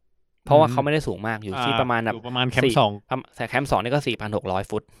เพราะว่าเขาไม่ได้สูงมากอยู่ที่ประมาณแบบแคมป์2แต่แคมป์2นี่ก็ 4,600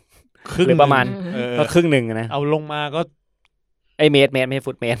 ฟุตหรือประมาณก็ครึ่งนึงนะเอาลงมาก็เมตรไม่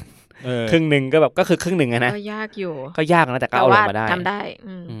ฟุตเมตรครึ่งนึงก็แบบก็คือครึ่งนึงนะก็ยากอยู่ก็ยากนะแต่ก็เอาลงมาได้ทำได้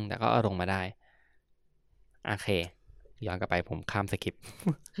แต่ก็เอาลงมาได้โอเคย้อนกลับไปผมข้ามสคริปต์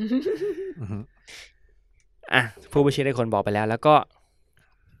ผู้พิชิตได้คนบอกไปแล้วก็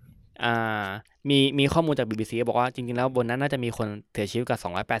มีข้อมูลจาก BBC บอกว่าจริงๆแล้วบนนั้นน่าจะมีคนเสียชีวิตกับ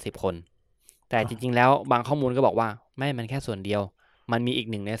280 คนแต่จริงๆแล้วบางข้อมูลก็บอกว่าไม่มันแค่ส่วนเดียวมันมีอีก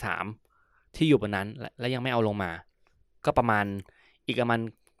1 ใน 3ที่อยู่บนนั้นและยังไม่เอาลงมาก็ประมาณอีกประมาณ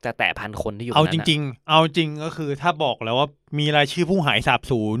จะแตะ1,000 คนที่อยู่บนนั้นเอาจริงก็คือถ้าบอกแล้วว่ามีรายชื่อผู้หายสาบ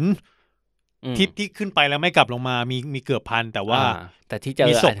สูญที่ขึ้นไปแล้วไม่กลับลงมามีเกือบ1,000แต่ว่าแต่ที่เจอ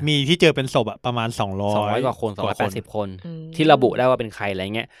มีที่เจอเป็นศพประมาณ200 กว่าคน280 คนที่ระบุได้ว่าเป็นใครอะไร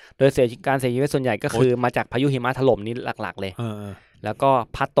เงี้ยโดยการเสียชีวิตส่วนใหญ่ก็คือมาจากพายุหิมะถล่มนี่หลักๆเลยแล้วก็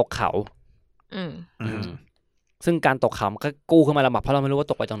พัดตกเขาซึ่งการตกเขาก็กู้ขึ้นมาลำบากเพราะเราไม่รู้ว่า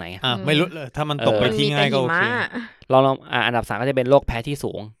ตกไปตรงไหนไม่รู้เลยถ้ามันตกไปที่ง่ายก็โอเคเราอันดับ3ก็จะเป็นโรคแพ้ที่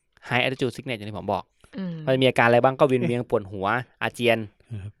สูง high altitude sickness อย่างที่ผมบอกมันมีอาการอะไรบ้างก็วิงเวียนปวดหัวอาเจียน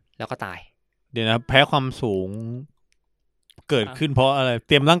แล้วก็ตายเดี๋ยวนะแพ้ความสูงเกิดขึ้นเพราะอะไรเ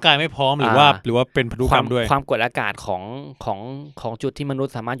ตรียมร่างกายไม่พร้อมหรือว่าเป็นพันธุกรรมด้วยความกดอากาศของจุดที่มนุษ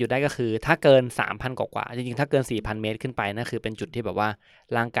ย์สามารถอยู่ได้ก็คือถ้าเกิน 3,000 กว่าจริงๆถ้าเกิน 4,000 เมตรขึ้นไปนั่นคือเป็นจุดที่แบบว่า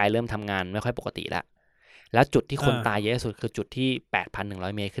ร่างกายเริ่มทำงานไม่ค่อยปกติแล้วจุดที่คนตายเยอะที่สุดคือจุดที่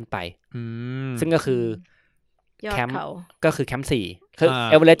 8,100 เมตรขึ้นไปซึ่งก็คือแคมป์ก็คือแคมป์4คือ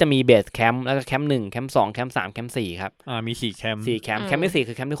เอเวอเรสต์จะมีเบสแคมป์แล้วก็แคมป์1แคมป์2แคมป์3แคมป์4ครับมี4แคมป์แคมป์ที่4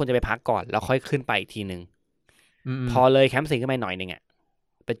คือแคมป์ที่คนจะไปพักก่อนแล้วค่อยขึ้นไปอีกทีนึงพอเลยแคมป์4ขึ้นไปหน่อยนึง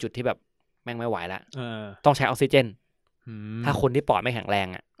เป็นจุดที่แบบแม่งไม่ไหวแล้วต้องใช้ออกซิเจนถ้าคนที่ปอดไม่แข็งแรง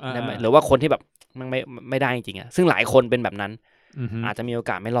หรือว่าคนที่แบบมันไม่ได้จริงๆซึ่งหลายคนเป็นแบบนั้นอาจจะมีโอ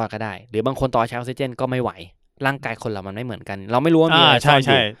กาสไม่รอดก็ได้หรือบางคนต่อใช้ออกซิเจนก็ไม่ไหวร่างกายคนเรามันไม่เหมือนกันเราไม่รู้ว่ามีอะไรซ่อนอ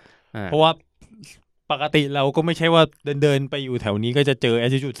ยู่เพราะว่าปกติเราก็ไม่ใช่ว่าเดินไปอยู่แถวนี้ก็จะเจอ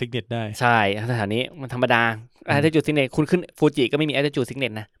altitude sickness ได้ใช่สถานนี้มันธรรมดา altitude sickness คุณขึ้นฟูจิก็ไม่มี altitude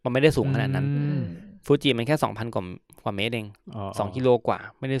sickness นะมันไม่ได้สูงขนาดนั้นฟูจิมันแค่ 2,000 กว่าเมตรเอง2 กิโลกว่า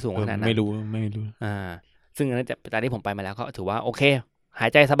ไม่ได้สูงขนาดนั้นไม่รู้ซึ่งอันนั้นแต่ที่ผมไปมาแล้วก็ถือว่าโอเคหา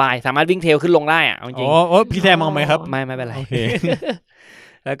ยใจสบายสามารถวิ่งเทรลขึ้นลงได้จริงพี่แซมมองไหมครับไม่เป็นไร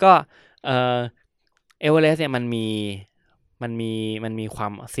แล้วก็เอเวอเรสต์เนี่ยมันมีควา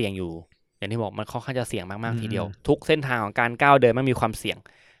มเสี่ยงอยู่อย่างที่บอกมันค่อนข้างจะเสี่ยงมากๆทีเดียวทุกเส้นทางของการก้าวเดินมันมีความเสี่ยง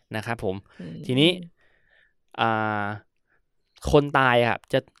นะครับผมทีนี้คนตายครับ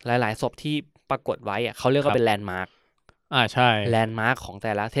จะหลายๆศพที่ ปรากฏไว้อะเขาเรียกว่าเป็นแลนด์มาร์ค ใช่ แลนด์มาร์คของแ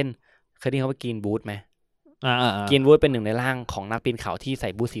ต่ละเช่นเคยได้ยินคำว่ากรีนบูทไหม ก รีนบูทเป็นหนึ่งในร่างของนักปีนเขาที่ใส่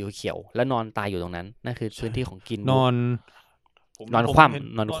บูทสีเขียวแล้วนอนตายอยู่ตรงนั้นนั่นคือพื้นที่ของกรีนบูท นอน นอนคว่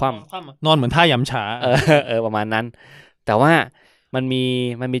ำนอนคว่ำ นอนเหมือนท่ายำฉา ประมาณนั้น แต่ว่ามัน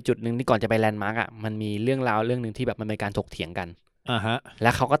มีจุดหนึ่งที่ก่อนจะไปแลนด์มาร์กอ่ะมันมีเรื่องราวเรื่องหนึ่งที่แบบมันเป็นการถกเถียงกัน ฮะ แล้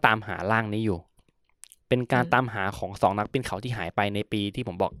วเขาก็ตามหาร่างนี้อยู่ เป็นการตามหาของ2นักปีนเขาที่หายไปในปีที่ผ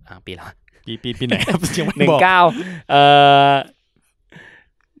มบอกปีละ ปีไหนครับยังไม่บอก 1952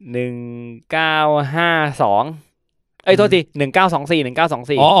โทษที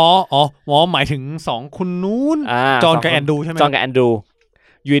1924อ๋อหมายถึง2คนนู้นจอห์นกับแอนดรูใช่ไหม จอห์นกับแอนดรู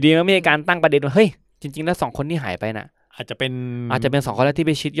อยู่ดีก็มีการตั้งประเด็นว่าเฮ้ยจริงๆแล้ว2คนที่หายไปน่ะอาจจะเป็น2คนแรกที่ไ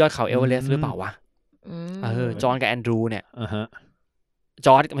ปชิดยอดเขาเอเวอเรสต์หรือเปล่าวะจอห์นกับแอนดรูเนี่ยจ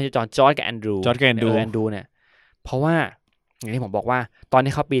อร์จไม่ใช่จอห์นกับแอนดรูเนี่ยเพราะว่าอย่างที่ผมบอกว่าตอน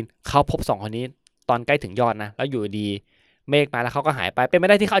ที่เขาปีนเขาพบ2คนนี้ตอนใกล้ถึงยอดนะแล้วอยู่ดีเมฆมาแล้วเขาก็หายไปเป็นไม่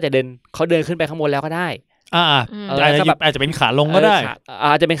ได้ที่เขาจะเดินขึ้นไปข้างบนแล้วก็ได้อาจจะเป็นขาลงก็ได้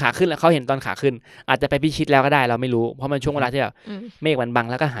อาจจะเป็นขาขึ้นแล้วเขาเห็นตอนขาขึ้นอาจจะไปพิชิตแล้วก็ได้เราไม่รู้เพราะมันช่วงเวลาที่แบบเมฆมันบัง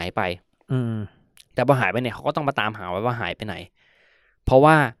แล้วก็หายไปแต่พอหายไปเนี่ยเขาก็ต้องมาตามหาว่าหายไปไหนเพราะ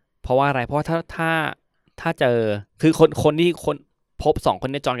ว่าอะไรเพราะถ้าเจอคือคนที่พบ2คน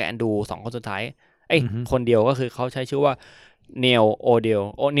นี้จอห์นกับแอนดรู2คนสุดท้ายคนเดียวก็คือเขาใช้ชื่อว่าเนลโอเดล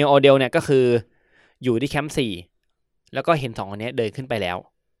เนี่ยก็คืออยู่ที่แคมป์4แล้วก็เห็น2คนนี้เดินขึ้นไปแล้ว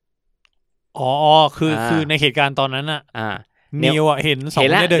คือในเหตุการณ์ตอนนั้นเนลเห็น2คน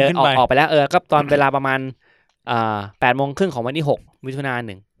นี้เดินขึ้นไปออกไปแล้วก็ตอนเวลาประมาณ8:30 นของวันที่6มิถุนาย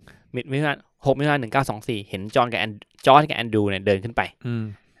น6 มิถุนายน1924เห็นจอห์นกับแอนดรูเนี่ยเดินขึ้นไป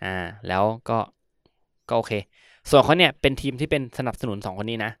แล้วก็โอเคส่วนเขาเนี่ยเป็นทีมที่เป็นสนับสนุน2คน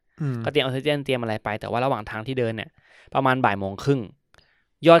นี้นะก็เตรียมออกซิเจนเตรียมอะไรไปแต่ว่าระหว่างทางที่เดินเนี่ยประมาณ 13:30 น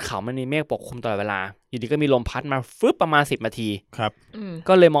ยอดเขามันมีเมฆปกคลุมตลอดเวลาอยู่ดีก็มีลมพัดมาฟึบประมาณ10 นาทีครับ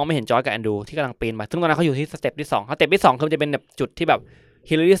ก็เลยมองไม่เห็นจอร์จกับแอนดรูที่กำลังปีนมาซึ่งตอนนั้นเขาอยู่ที่สเต็ปที่2เขาสเต็ปที่2คือจะเป็นแบบจุดที่แบบ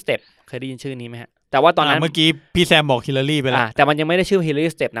ฮิลลารีสเต็ปเคยได้ยินชื่อนี้ไหมฮะแต่ว่าตอนนั้นเมื่อกี้พี่แซมบอกฮิลลารีไปแล้วแต่มันยังไม่ได้ชื่อฮิลลารี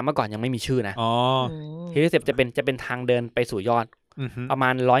สเต็ปนะเมื่อก่อนยังไม่มีชื่อนะฮิลลารีสเต็ปจะเป็นทางเดินไปสู่ยอดประมา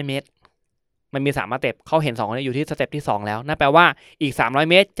ณ100 เมตรมันมี3 สเต็ปเขาเห็น2คนนี้อยู่ที่สเต็ปที่2แล้วนั่นแปลว่าอีก300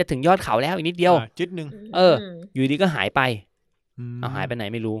 เมตรจะถึงยอดเขาแล้วอีกนิดเดียวจุดนึงอยู่ดีก็หายไปหายไปไหน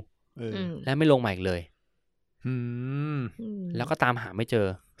ไม่รู้และไม่ลงมาอีกเลยแล้วก็ตามหาไม่เจอ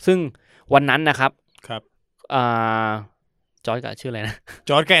ซึ่งวันนั้นนะครับจอร์จกับชื่ออะไรนะ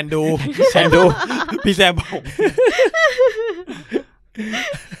จอร์จแอนดรูพี่แซมบอก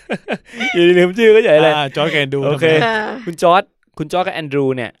อย่าลืมชื่อก็ใหญ่เลยจอร์จแอนดรูโอเคคุณจอร์จกับแอนดรู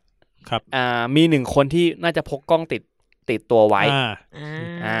เนี่ยมี1คนที่น่าจะพกกล้องติดตัวไว้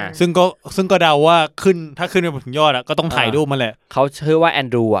ซึ่งก็เดาว่าถ้าขึ้นไปถึงยอดก็ต้องถ่ายรูปมาแหละเขาเชื่อว่าแอน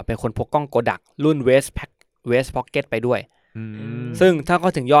ดรูเป็นคนพกกล้องโกดักรุ่นเวสพ็อกเก็ตไปด้วยซึ่งถ้าเข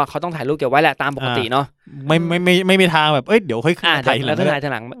าถึงยอดเขาต้องถ่ายรูปเก็บไว้แหละตามปกติเนาะไม่มีทางแบบเดี๋ยวค่อยถ่ายแล้วก็ถ่ายที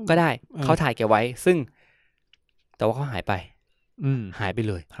หลังก็ได้เขาถ่ายเก็บไว้ซึ่งแต่ว่าเขาหายไปหายไป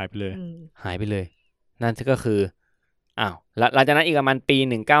เลยนั่นก็คือหลังจากนั้นอีกประมาณปี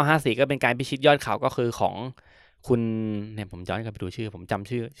1954ก็เป็นการพิชิตยอดเขาก็คือของคุณเนี่ยผมย้อนกลับไปดูชื่อผมจำ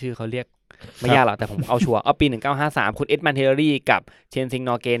ชื่อเขาเรียกไม่ยากหรอกแต่ผมเอาชัวร์ปี1953คุณเอ็ดมันเทเลอรี่กับเชนซิงน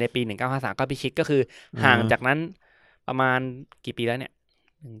อร์เกในปี1953ก็พิชิตก็คือห่างจากนั้นประมาณกี่ปีแล้วเนี่ย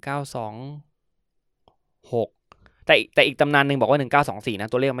1926แต่อีกตำนานนึงบอกว่า1924นะ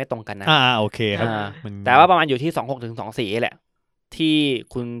ตัวเลขไม่ตรงกันนะโอเคครับแต่ว่าประมาณอยู่ที่26ถึง24แหละที่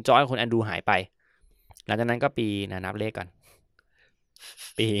คุณจอร์จคุณแอนดรูหายไปหลังจากนั้นก็ปีนับเลขก่อน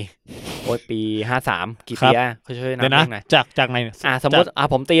ปี53กี่ปีเขาช่วยนับเลขหน่อยจากไหนสมมติ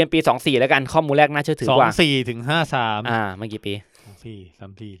ผมตีเป็นปี24แล้วกันข้อมูลแรกน่าเชื่อถือกว่า24ถึง53มันกี่ปี29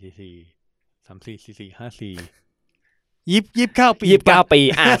 ปี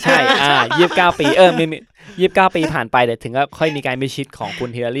ใช่29 ปีมี29 ปีผ่านไปเดี๋ยวถึงก็ค่อยมีการพิชิตของคุณ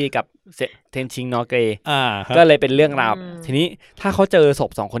ฮิลลารีกับเทนชิงนอร์เกรก็เลยเป็นเรื่องราวทีนี้ถ้าเขาเจอศ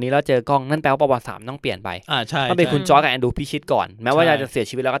พ2คนนี้แล้วเจอกล้องนั่นแปลว่าประวัติศาสตร์ต้องเปลี่ยนไปใช่ต้องเป็นคุณจอร์จกับแอนดรูพิชิตก่อนแม้ว่าจะเสีย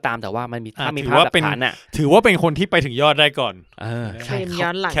ชีวิตแล้วก็ตามแต่ว่ามันมีถ้ามีภาพหลักฐานน่ะถือว่าเป็นคนที่ไปถึงยอดได้ก่อนใช่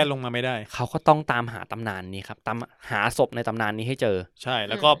แค่ลงมาไม่ได้เขาก็ต้องตามหาตำนานนี้ครับหาศพในตำนานนี้ให้เจอใช่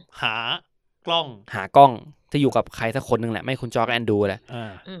แล้วก็หากล้องที่อยู่กับใครสักคนนึงแหละไม่คุณจอร์จแอนดรูแหละ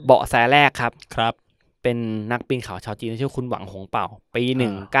เบาะแสแรกครับเป็นนักปีนเขาชาวจีนชื่อคุณหวังหงเป่าปี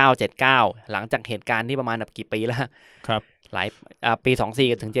1979หลังจากเหตุการณ์ที่ประมาณแบบกี่ปีแล้วครับหลายปี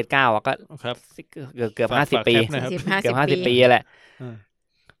24ถึง79ก็เกือบ50 ปีเกือบ50 ปีแหละ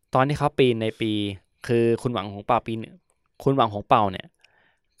ตอนที่เขาปีนในปีคือคุณหวังหงเป่าคุณหวังหงเป่าเนี่ย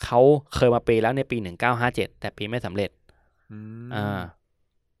เขาเคยมาปีแล้วในปี1957แต่ปีไม่สำเร็จ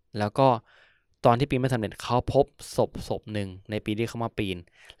แล้วก็ ตอนที่ปีนไม่สำเร็จเขาพบศพหนึ่งในปีที่เขามาปีน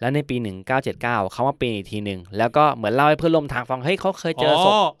แล้วในปี1979เขามาปีนอีกทีหนึ่งแล้วก็เหมือนเล่าให้เพื่อนร่วมทางฟังเฮ้ยเขาเคยเจอ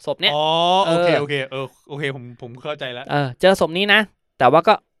ศพเนี้ยโอเคผมเข้าใจแล้วเจอศพนี้นะแต่ว่า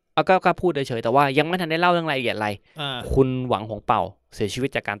ก็พูดเฉยๆแต่ว่ายังไม่ทันได้เล่าเรื่องรายละเอียดอะไรคุณหวังหงเป่าเสียชีวิต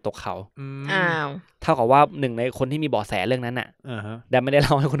จากการตกเขาเท่ากับว่าหนึ่งในคนที่มีเบาะแสเรื่องนั้นน่ะแต่ไม่ได้เ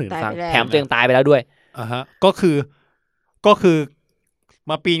ล่าให้คนอื่นฟังแถมตัวเองตายไปแล้วด้วยก็คือ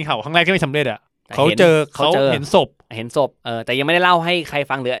มาปีนเขาครั้งแรกที่ไม่สำเร็จอ่ะเขาเห็นศพแต่ยังไม่ได้เล่าให้ใคร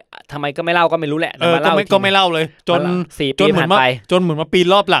ฟังเลยทำไมก็ไม่เล่าก็ไม่รู้แหละก็ไม่เล่าเลยจนเหมือนมาปีน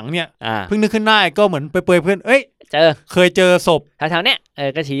รอบหลังเนี่ยเพิ่งนึกขึ้นได้ก็เหมือนเปรยเพื่อนเคยเจอศพแถวๆเนี้ย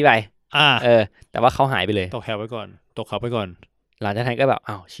ก็ชี้ไปแต่ว่าเขาหายไปเลยตกเขาไปก่อนหลังจากนั้นก็แบบ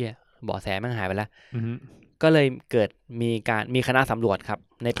อ้าวเชี่ยเบาะแสแม่งหายไปแล้วก็เลยเกิดมีคณะสำรวจครับ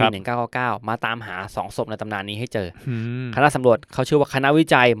ในปี1999มาตามหา2ศพในตำนานนี้ให้เจอคณะสำรวจเขาชื่อว่าคณะวิ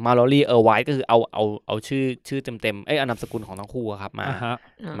จัยมาลอรี่ไวท์ก็คือเอาชื่อเต็มเอานามสกุลของทั้งคู่ครับ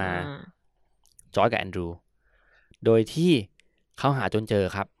มาจอร์จกับแอนดรูโดยที่เขาหาจนเจอ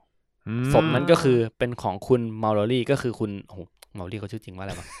ครับศพนั้นก็คือเป็นของคุณมาลอรี่ก็คือคุณโอ้โหมาลอรี่เขาชื่อจริงว่าอะ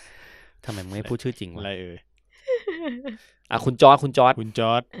ไรวะทำไมไม่พูดชื่อจริงวะอะไรคุณจอร์จ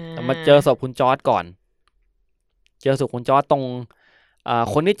มาเจอศพคุณจอร์จก่อนเจอศพคุณจอร์จตรง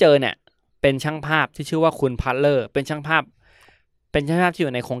คนที่เจอเนี่ยเป็นช่างภาพที่ชื่อว่าคุณพัตเลอร์เป็นช่างภาพที่อ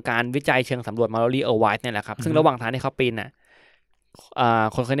ยู่ในโครงการวิจัยเชิงสำรวจมาลอรี่ไวท์เนี่ยแหละครับซึ่งระหว่างทางที่เขาปีนน่ะ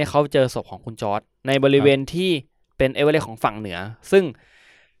คนนี้เขาเจอศพของคุณจอร์จในบริเวณที่เป็นเอเวอเรสต์ของฝั่งเหนือซึ่ง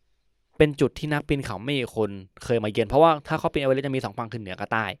เป็นจุดที่นักปีนเขาไม่มีคนเคยมาเยือนเพราะว่าถ้าเขาปีนเอเวอเรสต์จะมี2ฝั่งคือเหนือกับ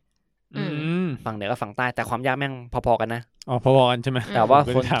ใต้ฝั่งเหนือกับฝั่งใต้แต่ความยากแม่งพอๆกันนะพอๆกันใช่ไหมแต่ว่า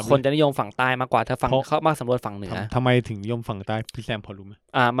คนจะนิยมฝั่งใต้มากกว่าถ้าฝั่งเขามากสำรวจฝั่งเหนือทำไมถึงนิยมฝั่งใต้พี่แซมพอรู้ไหม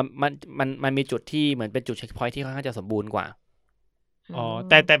มันมีจุดที่เหมือนเป็นจุดเช็คพอยท์ที่ค่อนข้างจะสมบูรณ์กว่า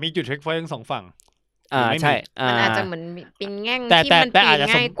แต่มีจุดเช็คพอยท์ทั้ง2ฝั่งใช่มันอาจจะเหมือนเป็นแง่งที่มันปีน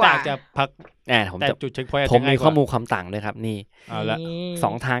ง่ายกว่าจะพักแต่จุดเช็คพอยท์ผมมีข้อมูลความต่างด้วยครับนี่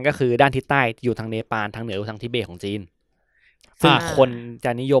2ทางก็คือด้านทิศใต้อยู่ทางเนปาลทางเหนืออยู่ทางทิเบตของจีนซึ่งคนจ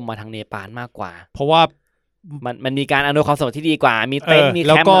ะนิยมมาทางเนปาลมากกว่าเพราะว่ามันมีการอำนวยความสะดวกที่ดีกว่ามีเต็นท์มีแ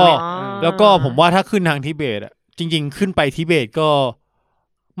คมป์แล้วก็ผมว่าถ้าขึ้นทางทิเบตอ่ะจริงๆขึ้นไปทิเบตก็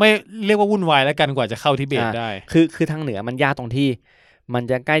ไม่เรียกว่าวุ่นวายแล้วกันกว่าจะเข้าทิเบตได้คือทางเหนือมันยากตรงที่มัน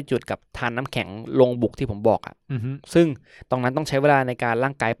จะใกล้จุดกับทานน้ำแข็งลงบุกที่ผมบอกอ่ะซึ่งตรงนั้นต้องใช้เวลาในการร่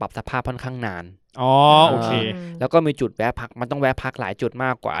างกายปรับสภาพค่อนข้างนานโอเคแล้วก็มีจุดแวะพักมันต้องแวะพักหลายจุดม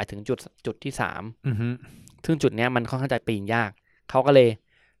ากกว่าถึงจุดที่3ซึ่งจุดเนี้ยมันค่อนข้างจะปีนยากเขาก็เลย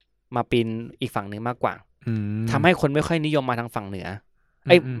มาปีนอีกฝั่งหนึ่งมากกว่าทำให้คนไม่ค่อยนิยมมาทางฝั่งเหนือ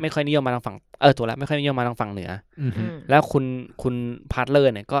ไม่ค่อยนิยมมาทางฝั่งตัวละไม่ค่อยนิยมมาทางฝั่งเหนือแล้วคุณพาร์ทเลอ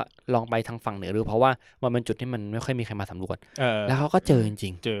ร์เนี่ยก็ลองไปทางฝั่งเหนือดูเพราะว่ามันเป็นจุดที่มันไม่ค่อยมีใครมาสำรวจแล้วเขาก็เจอจริ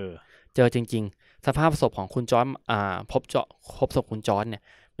งๆเจอจริงๆสภาพศพของคุณจอร์จพบศพคุณจอร์จเนี่ย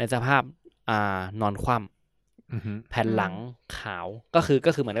ในสภาพนอนคว่ำแผ่นหลังขาวก็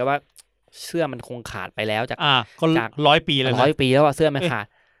คือเหมือนกับว่าเสื้อมันคงขาดไปแล้วจาก100 ปีแล้ว100 ปีแล้วว่าเสื้อไม่ขาด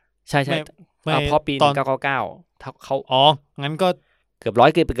ใช่พอปี1999เขางั้นก็เกือบ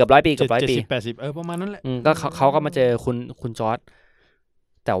100 ปี80ประมาณนั้นแหละก็เขาก็มาเจอคุณจอร์จ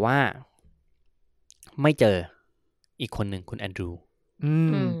แต่ว่าไม่เจออีกคนหนึ่งคุณแอนดรู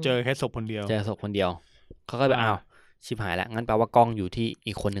เจอแค่ศพคนเดียวเขาก็แบบอ้าวชิบหายแล้วงั้นแปลว่ากล้องอยู่ที่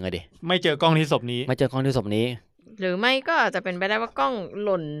อีกคนหนึ่งอะดิไม่เจอกล้องที่ศพนี้หรือไม่ก็อาจจะเป็นไปได้ว่ากล้องห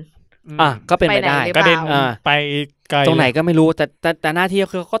ล่นก็เป็นไปได้กระเด็นไปไกลตรงไหนก็ไม่รู้แต่หน้าที่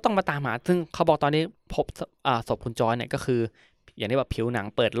คือก็ต้องมาตามหาซึ่งเขาบอกตอนนี้พบศพคุณจอร์จเนี่ยก็คืออย่างที่แบบผิวหนัง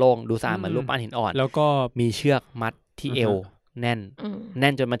เปิดโล่งดูสะอาดเหมือนรูปปั้นหินอ่อนแล้วก็มีเชือกมัดที่เอวแ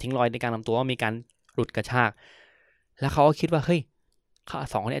น่นจนมาทิ้งรอยในการลำตัวว่ามีการหลุดกระชากแล้วเขาก็คิดว่าเฮ้ย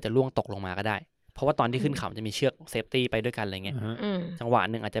2 คนนี้อาจจะล่วงตกลงมาก็ได้เพราะว่าตอนที่ขึ้นเขาจะมีเชือกเซฟตี้ไปด้วยกันอะไรเงี้ยจังหวะ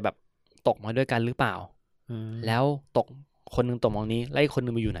นึงอาจจะแบบตกมาด้วยกันหรือเปล่าแล้วตกคนนึงตกมองนี้แล้วอีกคนนึ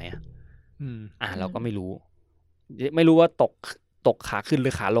งไปอยู่ไหนเราก็ไม่รู้ว่าตกขาขึ้นหรื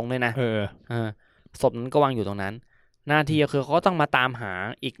อขาลงด้วยนะศพนั้นก็วางอยู่ตรงนั้นหน้าที่ก็คือเขาต้องมาตามหา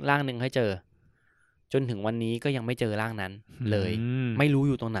อีกร่างหนึ่งให้เจอจนถึงวันนี้ก็ยังไม่เจอร่างนั้นเลยไม่รู้อ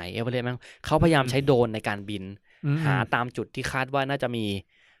ยู่ตรงไหนเอเวอเรสต์มั้งเขาพยายามใช้โดรนในการบินหาตามจุดที่คาดว่าน่าจะมี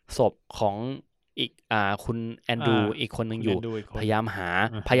ศพของอีกคุณแอนดูอีกคนนึงอยู่พยายาม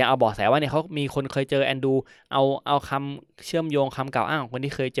เอาเบาะแสว่าเนี่ยเขามีคนเคยเจอแอนดูเอาคำเชื่อมโยงคำกล่าวอ้างของคน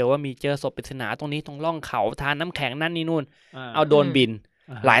ที่เคยเจอว่ามีเจอศพปริศนาตรงนี้ตรงร่องเขาทานน้ำแข็งนั่นนี่นู่นเอาโดรนบิน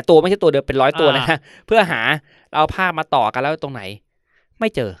หลายตัวไม่ใช่ตัวเดียวเป็น100 ตัวนะเพื่อหาเอาภาพมาต่อกันแล้วตรงไหนไม่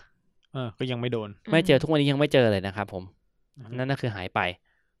เจอก็ยังไม่โดนไม่เจอทุกวันนี้ยังไม่เจอเลยนะครับผมนั่นก็คือหายไป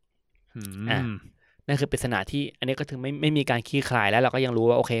นั่นคือปริศนาที่อันนี้ก็ถึงไม่มีการคลี่คลายแล้วเราก็ยังรู้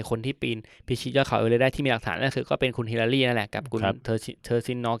ว่าโอเคคนที่ปีนพิชิตยอดเขาเอเวอเรสต์ได้ที่มีหลักฐานนั่นคือก็เป็นคุณฮิลลารีนั่นแหละกับคุณเธอ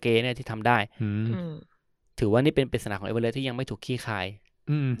ซินนอร์เกเนี่ยที่ทำได้ถือว่านี่เป็นปริศนาของเอเวอเรสต์ที่ยังไม่ถูกคลี่คลาย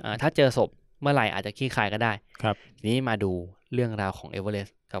ถ้าเจอศพเมื่อไหร่อาจจะคลี่คลายก็ได้ครับทีนี้มาดูเรื่องราวของเอเวอเรส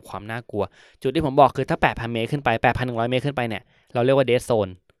ต์กับความน่ากลัวจุดที่ผมบอกคือถ้า 8,000 เมตรขึ้นไป 8,100 เมตรขึ้นไปเนี่ยเราเรียกว่าเดธโซน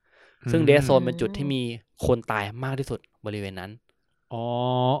ซึ่งเดธโซนเป็นจุดที่มีคนตายมากที่สุดบริเวณนั้น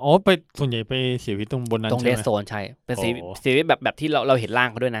ไปส่วนใหญ่ไปเสียชีวิตตรงบนนั้นตรงเดธโซนใช่เป็นเสียชีวิตแบบที่เราเห็นร่าง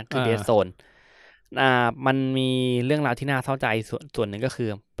เขาด้วยนะคือเดธโซนมันมีเรื่องราวที่น่าเศร้าใจส่วนหนึ่งก็คือ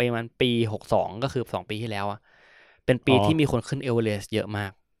ประมาณปี62ก็คือ2ปีที่แล้วอ่ะเป็นปีที่มีคนขึ้นเอเวอเรสต์เยอะมา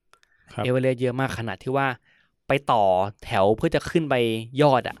กเอเวอเรสต์เยอะมากขนาดที่ว่าไปต่อแถวเพื่อจะขึ้นไปย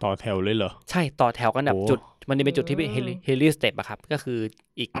อดอ่ะต่อแถวเลยเหรอใช่ต่อแถวกันแบบจุดมันจะเป็นจุดที่เป็นเฮลิสเต็ปอะครับก็คือ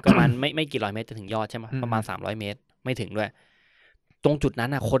อีกประมาณไม่กี่ร้อยเมตรจะถึงยอดใช่ไหมประมาณ300เมตรไม่ถึงด้วยตรงจุดนั้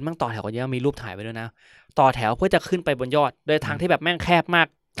นอ่ะคนแม่งต่อแถวกันเยอะมีรูปถ่ายไว้ด้วยนะต่อแถวเพื่อจะขึ้นไปบนยอดโดยทางที่แบบแม่งแคบมาก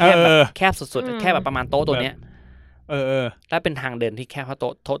แคบสุดๆแคบแบบประมาณโต๊ะตัวเนี้ยแล้วเป็นทางเดินที่แคบเท่า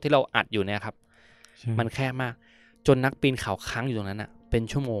โต๊ะที่เราอัดอยู่เนี่ยครับมันแคบมากจนนักปีนเขาค้างอยู่ตรงนั้นอ่ะเป็น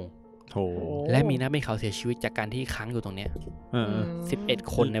ชั่วโมงและมีนักปีนเขาเสียชีวิตจากการที่ค้างอยู่ตรงเนี้ย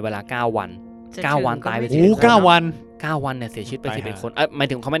11 คนในเวลา9 วัน9 วันตายไป11 คน9 วันเนี่ยเสียชีวิตไป11 คนหมาย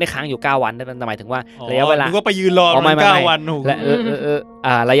ถึงเขาไม่ได้ค้างอยู่9 วันแต่หมายถึงว่าระยะเวลาก็ไปยืนรอ9 วันและ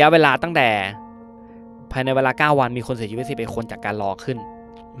ระยะเวลาตั้งแต่ภายในเวลา9 วันมีคนเสียชีวิต11 คนจากการรอขึ้น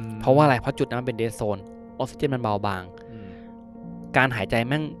เพราะว่าอะไรเพราะจุดนั้นมันเป็นเดธโซนออกซิเจนมันเบาบางการหายใจ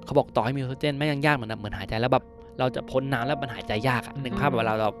แม่งเขาบอกต่อให้มีออกซิเจนแม่งยังยากเหมือนหายใจแล้วแบบเราจะพ้นน้ำแล้วมันหายใจยากนึกภาพแบบ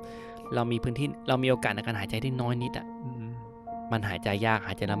เรามีพื้นที่เรามีโอกาสในการหายใจที่น้อยนิดมันหายใจยากห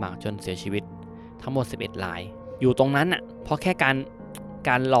ายใจลำบากจนเสียชีวิตทั้งหมด11 รายอยู่ตรงนั้นเพราะแค่ก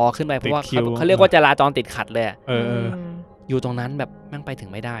ารรอขึ้นไปเพราะว่าเขาเรียกว่าจราจรติดขัดเลยอยู่ตรงนั้นแบบแม่งไปถึง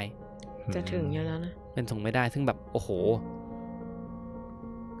ไม่ได้จะถึงอยู่แล้วนะเป็นถึงไม่ได้ซึ่งแบบโอ้โห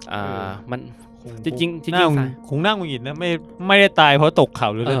มันจริงคงนั่งหงุดหงิดนะไม่ได้ตายเพราะตกเขา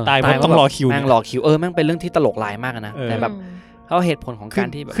หรือตายเพราะต้องรอคิวแม่งรอคิวแม่งเป็นเรื่องที่ตลกลายมากนะแต่แบบเขาเหตุผลของการ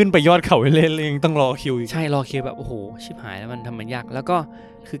ที่แบบขึ้นไปยอดเขาเล่นๆยังต้องรอคิวใช่รอคิวแบบโอ้โหชิบหายแล้วมันทำมันยากแล้วก็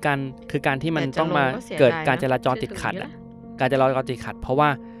คือการที่มันต้องมาเกิดการจราจรติดขัดการจราจรติดขัดเพราะว่า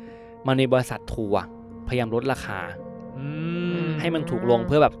มันมีบริษัททัวร์พยายามลดราคาให้มันถูกลงเ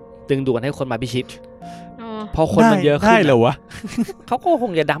พื่อแบบดึงดูดให้คนมาพิชิตพอคนมันเยอะขึ้นได้เหรอวะเขาก็ค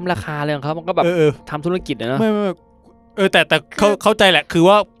งจะดั้มราคาเลยของเขามันก็แบบทำธุรกิจนะไม่แต่เข้าใจแหละคือ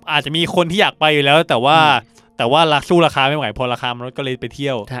ว่าอาจจะมีคนที่อยากไปอยู่แล้วแต่ว่าสู้ราคาไม่ไหวพอราคามันลดก็เลยไปเที่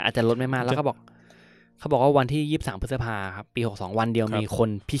ยวอาจจะลดไม่มากแล้วเขาบอกว่าวันที่23 พฤษภาคมครับปี62วันเดียวมีคน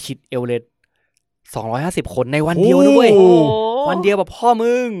พิชิตเอเวอเรสต์250 คนในวันเดียวด้วยวันเดียวแบบพ่อ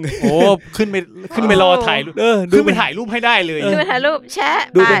มึงขึ้นไปรอถ่ายขึ้นไปถ่ายรูปให้ได้เลยขึ้นไปถ่ายรูปแชะ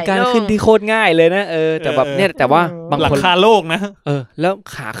ดูเป็นการขึ้นที่โคตรง่ายเลยนะแต่แบบเนี่ยแต่ว่าบางคนราคาโลกนะแล้ว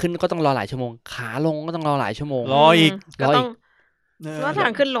ขาขึ้นก็ต้องรอหลายชั่วโมงขาลงก็ต้องรอหลายชั่วโมงรออีกว่าทา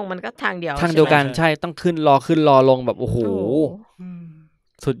งขึ้นลงมันก็ทางเดียวกันใช่ต้องขึ้นรอลงแบบโอ้โห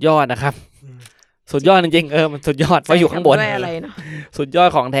สุดยอดนะครับสุดยอดจริงๆมันสุดยอดเพราะอยู่ข้างบนสุดยอด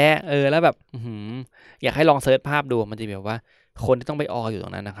ของแท้แล้วแบบอยากให้ลองเซิร์ชภาพดูมันจะแบบว่าคนที่ต้องไปอยู่ตร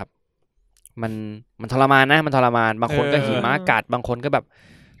งนั้นนะครับมันทรมานนะมันทรมานบางคนก็หิมะกัดบางคนก็แบบ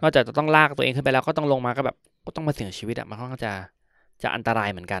นอกจากจะต้องลากตัวเองขึ้นไปแล้วก็ต้องลงมาก็แบบก็ต้องมาเสี่ยงชีวิตมันค่อนข้างจะอันตราย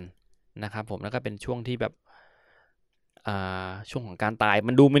เหมือนกันนะครับผมแล้วก็เป็นช่วงที่แบบช่วงของการตาย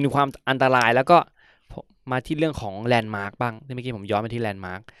มันดูมีความอันตรายแล้วก็มาที่เรื่องของแลนด์มาร์คบ้างที่เมื่อกี้ผมย้อนไปที่แลนด์ม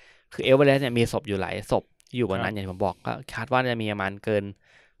าร์คคือเอเวอเรสต์เนี่ยมีศพอยู่หลายศพอยู่บนนั้นอย่างที่ผมบอกก็คาดว่าจะมีประมาณเกิน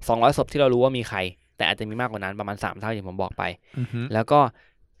200 ศพที่เรารู้ว่ามีใครแต่อาจจะมีมากกว่านั้นประมาณ3 เท่าอย่างผมบอกไปแล้วก็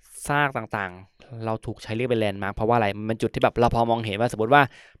ซากต่างๆเราถูกใช้เรียกเป็นแลนด์มาร์คเพราะว่าอะไรมันเป็นจุดที่แบบเราพอมองเห็นว่าสมมติว่า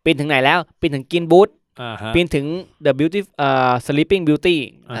ปีนถึงไหนแล้วปีนถึงกินบูธปีนถึง The Beauty Sleeping Beauty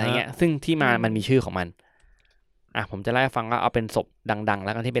อะไรเงี้ยซึ่งที่มันมีชื่อของมันผมจะเล่าให้ฟังว่าเอาเป็นศพดังๆแ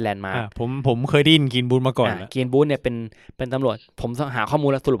ล้วกันที่เป็นแลนด์มาร์คผมเคยได้ยินกินบูธมาก่อนกินบูธเนี่ยเป็นตำรวจผมหาข้อมู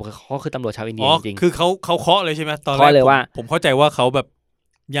ลแล้วสรุปเขาคือตำรวจชาวอินเดียจริงคือเขาเคาะเลยใช่ไหมตอนแรกผมเข้าใจว่าเขาแบบ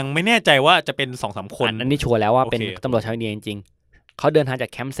ยังไม่แน่ใจว่าจะเป็น 2-3 คนอันนี้ชัวร์แล้วว่าเป็นตำรวจชาวอินเดียจริงๆเขาเดินทางจา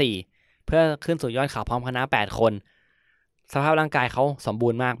กแคมป์4เพื่อขึ้นสู่ยอดเขาพร้อมคณะ8 คนสภาพร่างกายเขาสมบู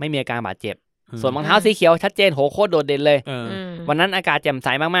รณ์มากไม่มีอาการบาดเจ็บส่วนรองเท้าสีเขียวชัดเจนโหโคตรโดดเด่นเลยวันนั้นอากาศแจ่มใส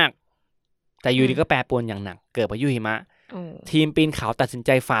มากๆแต่อยู่ดีก็แปรปรวนอย่างหนักเกิดพายุหิมะทีมปีนเขาตัดสินใจ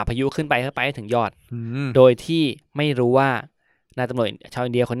ฝ่าพายุขึ้นไปให้ถึงยอดโดยที่ไม่รู้ว่านายตำรวจชาว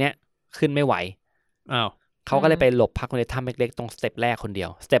อินเดียคนเนี้ยขึ้นไม่ไหวเขาก็เลยไปหลบพักในถ้ำเล็กๆตรงสเต็ปแรกคนเดียว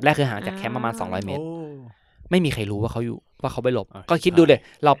สเต็ปแรกคือห่างจากแคมป์ประมาณ200 เมตรไม่มีใครรู้ว่าเขาไปหลบก็คิดดูเลย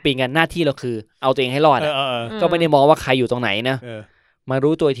เราปีนกันหน้าที่เราคือเอาตัวเองให้รอดก็ไม่ได้มองว่าใครอยู่ตรงไหนนะ มา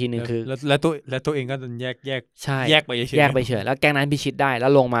รู้ตัวอีกทีนึงคือ แล้วตัวเองก็แยก ใช่ แยกไปเฉย แยกไปเฉยแล้วแก๊งนั้นพิชิตได้แล้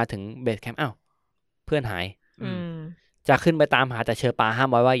วลงมาถึงเบสแคมป์อ้าวเพื่อนหาย จะขึ้นไปตามหาแต่เชอปาห้าม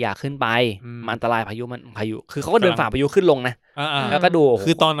ไว้ว่าอย่าขึ้นไปมันอันตรายพายุคือเขาก็เดินฝ่าพายุขึ้นลงนะแล้วก็ดู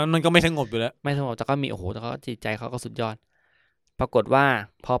คือตอนนั้นมันก็ไม่สงบอยู่แล้วไม่สงบแต่ก็มีโอ้โหแต่ก็จิตใจเขาก็สุดยอดปรากฏว่า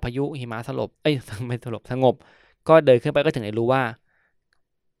พอพายุหิมะสงบไม่สงบก็เดินขึ้นไปก็ถึงได้รู้ว่า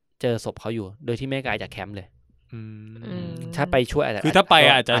เจอศพเขาอยู่โดยที่ไม่ไกลจากแคมป์เลยถ้าไปช่วยอาจจะคือถ้าไป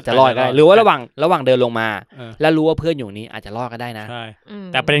อาจจะรอดก็ได้หรือว่าระหว่างเดินลงมาแล้วรู้ว่าเพื่อนอยู่นี้อาจจะรอดก็ได้นะใช่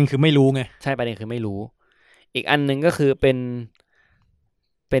แต่ประเด็นคือไม่รู้ไงใช่ประเด็นคือไม่รู้อีกอันนึงก็คือเป็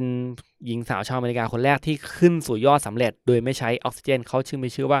นหญิงสาวชาวอเมริกาคนแรกที่ขึ้นสู่ยอดสำเร็จโดยไม่ใช้ออกซิเจนเขามี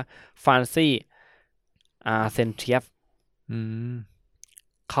ชื่อว่าฟรานซี่เซนเทียฟ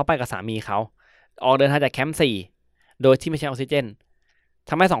เขาไปกับสามีเขาออกเดินทางจากแคมป์4โดยที่ไม่ใช้ออกซิเจน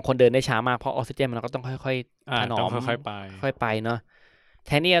ทำให้2คนเดินได้ช้ามากเพราะออกซิเจนมันก็ต้องค่อยๆถนอมค่อยไปเนาะแท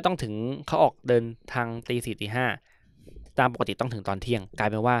นที่จะต้องถึงเขาออกเดินทางตี 4 ตี 5ตามปกติต้องถึงตอนเที่ยงกลาย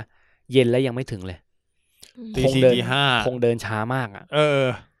เป็นว่าเย็นแล้วยังไม่ถึงเลยตี 4 ตี 5คงเดินช้ามากอ่ะ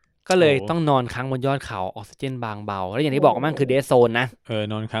ก็เลยต้องนอนค้างบนยอดเขาออกซิเจนบางเบาแล้วอย่างที่บอกมันคือเดสโซนนะ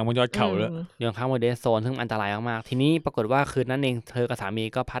นอนค้างบนยอดเขาแล้วนอนค้างบนเดสโซนซึ่งอันตรายมากๆทีนี้ปรากฏว่าคืนนั้นเองเธอกับสามี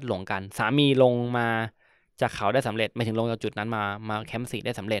ก็พัดหลงกันสามีลงมาจากเขาได้สำเร็จไม่ถึงลงจากจุดนั้นมาแคมป์4ไ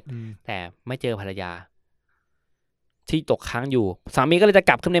ด้สำเร็จแต่ไม่เจอภรรยาที่ตกค้างอยู่สามีก็เลยจะ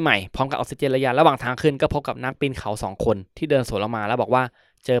กลับขึ้นใหม่พร้อมกับออกซิเจนระหว่างทางขึ้นก็พบกับนักปีนเขา2คนที่เดินสวนลงมาแล้วบอกว่า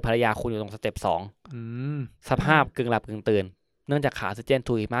เจอภรรยาคุณอยู่ตรงสเต็ป2สภาพกึ่งหลับกึ่งตื่นเนื่องจากขาออกซิเจน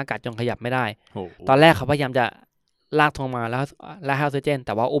ถูกหิมะกัดจนขยับไม่ได้ตอนแรกเขาพยายามจะลากลงมาแล้วให้ออกซิเจนแ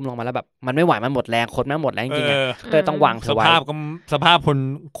ต่ว่าอุ้มลงมาแล้วแบบมันไม่ไหวมันหมดแรงคนแม่งหมดแรงจริงๆก็เลยต้องวางเธอไว้สภาพ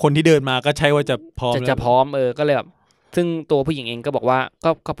คนที่เดินมาก็ใช่ว่าจะพร้อมจะพร้อมก็เลยแบบซึ่งตัวผู้หญิงเองก็บอกว่า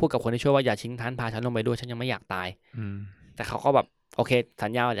ก็พูดกับคนที่ช่วยว่าอย่าทิ้งท่านพาฉันลงไปด้วยฉันยังไม่อยากตายแต่เขาก็แบบโอเคสั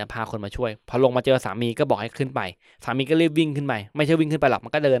ญญาว่าจะพาคนมาช่วยพอลงมาเจอสามีก็บอกให้ขึ้นไปสามีก็รีบวิ่งขึ้นไปไม่ใช่วิ่งขึ้นไปหรอกมั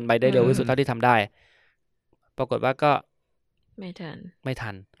นก็เดินไปได้เร็วที่สุดเท่าที่ทำได้ปรากฏว่าก็ไม่ทั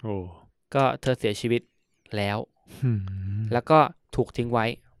นก็เธอเสียชีวิตแล้วแล้วก็ถูกทิ้งไว้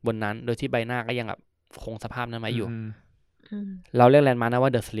บนนั้นโดยที่ใบหน้าก็ยังแบบคงสภาพนั้นไว้อยู่เราเรียกแลนด์มาร์คนะว่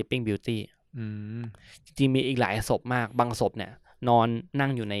า The Sleeping Beauty จริงๆมีอีกหลายศพมากบางศพเนี่ยนอนนั่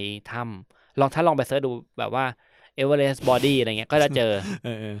งอยู่ในถ้ำถ้าลองไปเสิร์ชดูแบบว่า Everest Body อะไรเงี้ยก็จะเ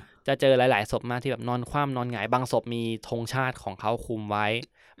จอหลายๆศพมากที่แบบนอนคว่ำนอนหงายบางศพมีธงชาติของเขาคุมไว้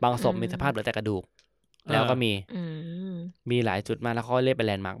บางศพมีสภาพเหลือแต่กระดูกแล้วก็มีหลายจุดมากแล้วเขาเรียกเป็นแ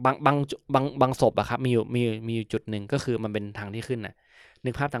ลนด์มาร์คบางศพอะครับมีอยู่จุดหนึ่งก็คือมันเป็นทางที่ขึ้นน่ะนึ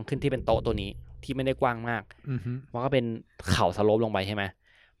กภาพทางขึ้นที่เป็นโต๊ะตัวนี้ที่ไม่ได้กว้างมากมันก็เป็นเข่าสโลปลงไปใช่ไหม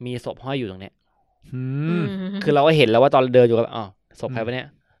มีศพห้อยอยู่ตรงเนี้ยคือเราก็เห็นแล้วว่าตอนเดินอยู่กับศพใครวะเนี่ย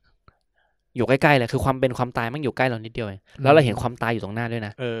อยู่ใกล้ๆเลยคือความตายมันอยู่ใกล้เรานิดเดียวเองแล้วเราเห็นความตายอยู่ตรงหน้าด้วยน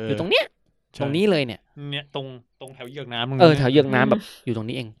ะอยู่ตรงเนี้ยตรงนี้เลยเนี่ยตรงแถวเหยือกน้ำแถวเหยือกน้ำแบบอยู่ตรง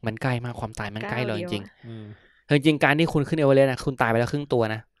นี้เองมันใกล้มากความตายมันใกล้เราจริงๆจริงการที่คุณขึ้นเอเวอเรสต์นะคุณตายไปแล้วครึ่งตัว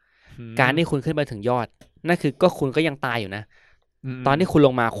นะการที่คุณขึ้นไปถึงยอดนั่นคือก็คุณก็ยังตายอยู่นะตอนที่คุณล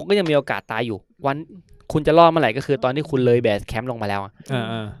งมาคุณก็ยังมีโอกาสตายอยู่วันคุณจะรอดเมื่อไหร่ก็คือตอนที่คุณเลยเบสแคมป์ลงมาแล้ว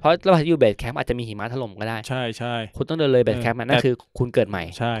เพราะระหว่างที่อยู่เบสแคมป์อาจจะมีหิมะถล่มก็ได้ใช่คุณต้องเดินเลยเบสแคมป์นั่นคือคุณเกิดใหม่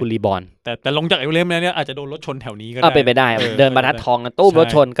คุณรีบอร์นแต่ลงจากเอเวอเรสต์แล้วเนี่ยอาจจะโดนรถชนแถวนี้ก็ได้เป็นไปได้เดินบรรทัดทองตู้รถ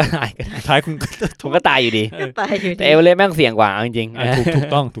ชนก็ตายท้ายคุณก็ตายอยู่ดีแต่เอเวอเรสต์แม่งเสี่ยงกว่าจริงๆถูก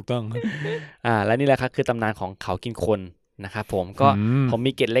ต้องและนี่แหละครับคือตำนานของเขากินคนนะครับผม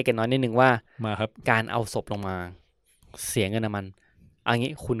มีเกร็ดเล็กเกร็ดน้อยนิดนึงว่าการเอาศพลงมาเสียเงินมันอัน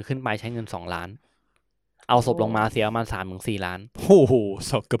นี้คุณขึ้นไปใช้เงิน2 ล้านเอาศพลงมาเสียประมาณ 3-4 ล้านโอ้โห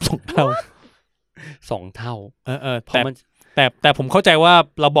เกือบ2 เท่า2 เท่าแต่ผมเข้าใจว่า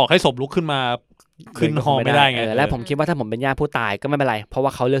เราบอกให้ศพลุกขึ้นมาขึ้นหอไม่ได้ไงและผมคิดว่าถ้าผมเป็นญาติผู้ตายก็ไม่เป็นไรเพราะว่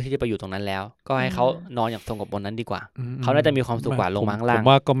าเขาเลือกที่จะไปอยู่ตรงนั้นแล้วก็ให้เขานอนอย่างสงบบนนั้นดีกว่าเขาน่าจะมีความสุขกว่าลงมาข้างล่างผม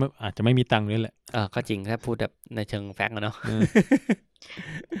ว่าก็อาจจะไม่มีตังค์ด้วยแหละก็จริงแค่พูดแบบในเชิงแฟกต์เนาะ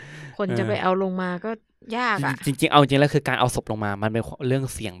คนจะไปเอาลงมาก็ยากอ่ะจริงๆเอาจริงแล้วคือการเอาศพลงมามันเป็นเรื่อง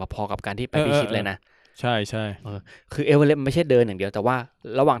เสี่ยงพอๆกับการที่ไปพิชิตเลยนะใช่คือเอเวอเรสต์ไม่ใช่เดินอย่างเดียวแต่ว่า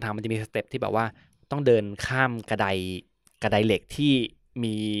ระหว่างทางมันจะมีสเต็ปที่แบบว่าต้องเดินข้ามกระไดเหล็กที่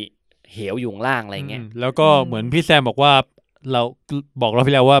มีเหวอยู่ล่างอะไรเงี้ยแล้วก็เหมือนพี่แซมบอกว่าเราบอกเราไป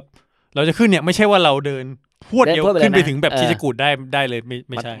แล้วว่าเราจะขึ้นเนี่ยไม่ใช่ว่าเราเดินพวดเดียวขึ้นไปถึงแบบคิจกูดได้เลย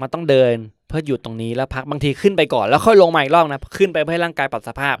ไม่ใช่มันต้องเดินเพื่อหยุดตรงนี้แล้วพักบางทีขึ้นไปก่อนแล้วค่อยลงมาอีกรอบนะขึ้นไปเพื่อให้ร่างกายปรับส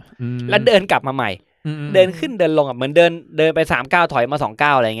ภาพแล้วเดินกลับมาใหม่เดินขึ้นเดินลงเหมือนเดินไป3 ก้าวถอยมา2 ก้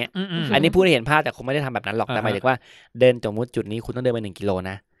าวอะไรเงี้ยอันนี้พูดให้เห็นภาพแต่คงไม่ได้ทำแบบนั้นหรอกแต่หมายถึงว่าเดินสมมติจุดนี้คุณต้องเดินไป1 กิโล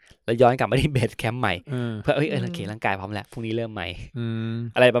นะแล้วย้อนกลับมาที่เบสแคมป์ใหม่เพื่อโอเคร่างกายพร้อมแล้วพรุ่งนี้เริ่มใหม่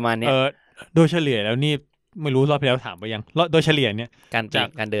อะไรประมาณนี้โดยเฉลี่ยแล้วนี่ ไม่รู้รอบที่แล้วถามไปยังโดยเฉลี่ยเนี่ย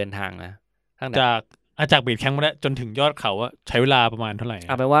การเดินทางนะจากเบสแคมป์จนถึงยอดเขาอะใช้เวลาประมาณเท่าไหร่เ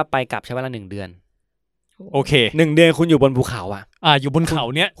อาเป็นว่าไปกลับใช้เวลา1 เดือนโอเค1 เดือนคุณอยู่บนภูเขาอยู่บนเขา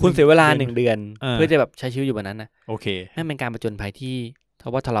เนี้ยคุณเสียเวลา1 เดือนเพื่อจะแบบใช้ชีวิตอยู่บนนั้นนะโอเคนั่นเป็นการผจญภัยที่ถ้า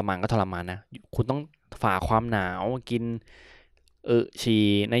ว่าทรมานก็ทรมานนะคุณต้องฝ่าความหนาวกินฉี่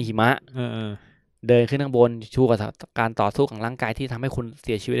ในหิมะเดินขึ้นข้างบนชูกับการต่อสู้ของร่างกายที่ทำให้คุณเ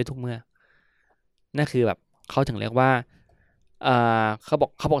สียชีวิตได้ทุกเมื่อนั่นคือแบบเขาถึงเรียกว่าเข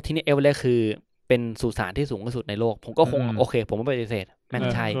าบอกที่นี่เอเวอเรสต์คือเป็นสุสานที่สูงที่สุดในโลกผมก็คงโอเคผมไม่ปฏิเสธแม่ง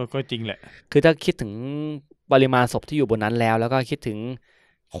ใช่ก็จริงแหละคือถ้าคิดถึงปริมาณศพที่อยู่บนนั้นแล้วก็คิดถึง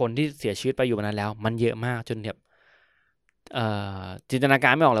คนที่เสียชีวิตไปอยู่บนนั้นแล้วมันเยอะมากจนแบบจินตนากา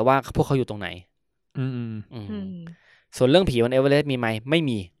รไม่ออกเลยว่าพวกเขาอยู่ตรงไหนส่วนเรื่องผีบนเอเวอเรสต์มีไหมไม่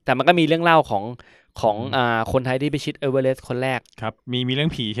มีแต่มันก็มีเรื่องเล่าของคนไทยที่ไปชิดเอเวอเรสต์คนแรกครับมีเรื่อ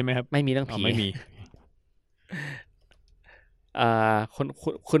งผีใช่ไหมครับไม่มีเรื่องผีไม่มี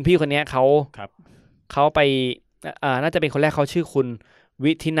คุณพี่คนนี้เขาไปน่าจะเป็นคนแรกเขาชื่อคุณ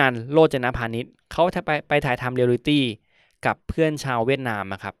วิทินันท์โรจนพานิชเขาไปถ่ายทำเรียลลิตี้กับเพื่อนชาวเวียดนาม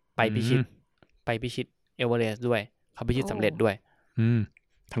ครับไปพิชิตเอเวอเรสต์ด้วยเขาพิชิตสำเร็จด้วย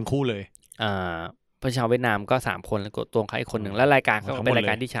ทั้งคู่เลยเพื่อนชาวเวียดนามก็3 คนแล้วก็ตัวเขาอีกคนหนึ่งแล้วรายการเขาเป็นราย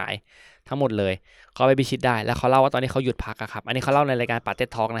การที่ฉายทั้งหมดเลยเขาไปพิชิตได้แล้วเขาเล่าว่าตอนนี้เขาหยุดพักครับอันนี้เขาเล่าในรายการปาเต็ด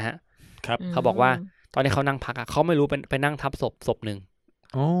ทอล์กนะฮะครับเขาบอกว่าตอนนี้เขานั่งพักเขาไม่รู้ไปนั่งทับศพนึง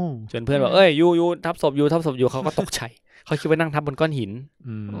จนเพื่อนบอกเอ้ยยูทับศพอยู่เขาก็ตกใจเขาคิดว่านั่งทับบนก้อนหิน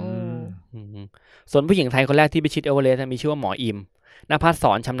ส่วนผู้หญิงไทยคนแรกที่พิชิตเอเวอเรสต์มีชื่อว่าหมออิมณภัสส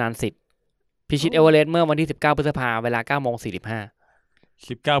รชำนาญสิทธิ์พิชิตเอเวอเรสต์เมื่อวันที่19 พฤษภาคมเวลา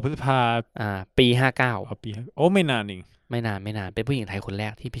 9:45 พฤษภาปี59ปีไม่นานเองไม่นานเป็นผู้หญิงไทยคนแร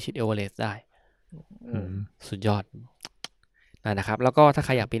กที่พิชิตเอเวอเรสต์ได้สุดยอดนะครับแล้วก็ถ้าใค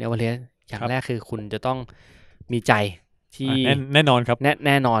รอยากปีนเอเวอเรสต์อย่างแรกคือคุณจะต้องมีใจที่แน่นอนครับแ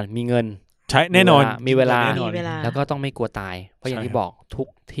น่นอนมีเงินใช่แน่นอนมีเวลาแล้วก็ต้องไม่กลัวตายเพราะอย่างที่บอกทุก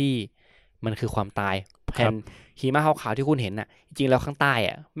ที่มันคือความตายแผ่นหิมะขาวๆที่คุณเห็นน่ะจริงๆแล้วข้างใต้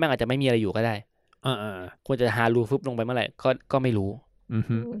แม่งอาจจะไม่มีอะไรอยู่ก็ได้ควรจะหารูฟึบลงไปเมื่อไหร่ก็ไม่รู้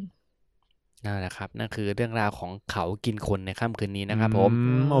นั่นแหละครับนั่นคือเรื่องราวของเขากินคนในค่ำคืนนี้นะครับผม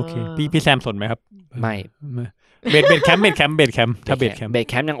โอเคพี่แซมสนไหมครับไม่เบสแคมป์ถ้าเบสแ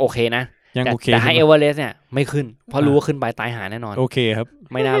คมป์ยังโอเคนะยังโอเคแต่ให้เอเวอเรสต์เนี่ยไม่ขึ้นเพราะรู้ว่าขึ้นไปตายหาแน่นอนโอเคครับ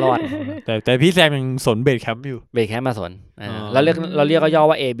ไม่น่ารอดแต่พี่แซมยังสนเบสแคมป์อยู่เบสแคมป์มาสนเราเรียกก็ย่อ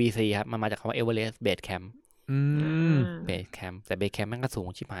ว่า ABC ครับมันมาจากคำว่าเอเวอเรสต์เบสแคมป์เบสแคมป์แต่เบสแคมป์มันก็สูง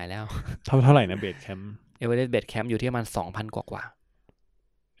ชิบหายแล้วเท่าไหร่นะเบสแคมป์เอเวอเรสต์เบสแคมป์อยู่ที่ประมาณ 2,000 กว่า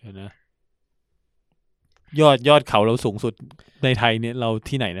เห็นนะยอดเขาเราสูงสุดในไทยเนี่ยเรา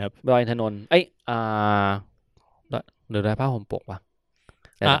ที่ไหนนะครับดอยอินทนนท์เดี๋ยวได้ผ้าห่มปกว่ะ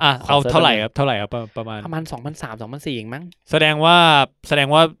เอาเท่าไหร่ครับประมาณ 2,300 2,400เองมั้งแสดงว่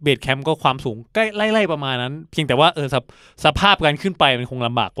าเบสแคมป์ก็ความสูงใกล้ไล่ประมาณนั้นเพียงแต่ว่าสภาพการขึ้นไปมันคงล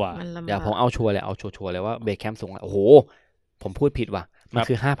ำบากกว่าเดี๋ยวผมเอาชัวร์เลยว่าเบสแคมป์สูงโอ้โหผมพูดผิดว่ะมัน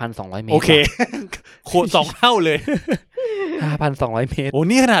คือ 5,200 เมตรโอเคโคตร2 เท่าเลย 5,200 เมตรโอ้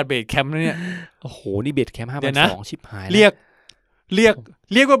นี่ขนาดเบสแคมป์เนี่ยโอ้โหนี่เบสแคมป์ 5,200 ชิบหายเรีย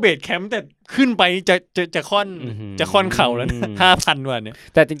กว่าเบสแคมป์แต่ขึ้นไปจะค่อนเข่าแล้ว 5,000 กว่าเนี่ย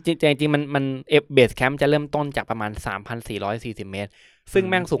แต่จริงมันเบสแคมป์จะเริ่มต้นจากประมาณ 3,440 เมตรซึ่ง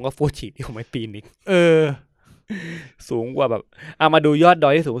แม่งสูงกว่าฟูจิที่ผมไม่ปีนอีกสูงกว่าแบบมาดูยอดดอ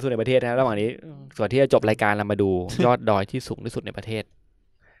ยที่สูงที่สุดในประเทศนะระหว่างนี้ส่วนที่จะจบรายการเรามาดูยอดดอยที่สูงที่สุดในประเทศ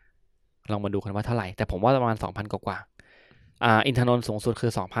ลองมาดูกันว่าเท่าไหร่แต่ผมว่าประมาณ 2,000 กว่าอินทนนท์สูงสุดคื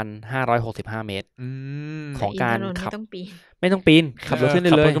อ 2,565 เมตรของการขับไม่ต้องปีนขับรถขึ้นไ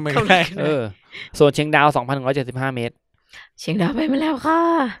ด้เลยส่วนเชียงดาว 2,175 เมตรเชียงดาวไปมาแล้วค่ะ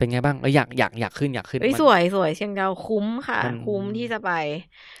เป็นไงบ้างอยากขึ้นสวยเชียงดาวคุ้มค่ะคุ้มที่จะไป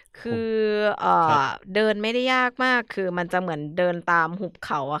คือเดินไม่ได้ยากมากคือมันจะเหมือนเดินตามหุบเ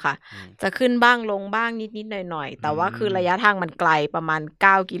ขาอะค่ะจะขึ้นบ้างลงบ้างนิดหน่อยแต่ว่าคือระยะทางมันไกลประมาณ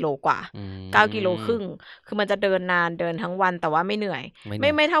9 กิโลกว่า9 กิโลครึ่งคือมันจะเดินนานเดินทั้งวันแต่ว่าไม่เหนื่อย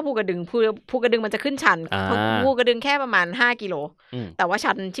ไม่เท่าภูกระดึงภูกระดึงมันจะขึ้นชันภูกระดึงแค่ประมาณ5 กิโลแต่ว่า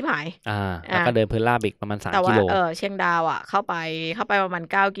ชันชิบหายแล้วก็เดินพื้นราบอีกประมาณ3 กิโลแต่ว่าเชียงดาวอะเข้าไปประมาณ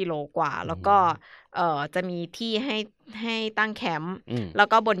9 กิโลกว่าแล้วก็จะมีที่ให้ตั้งแคมป์แล้ว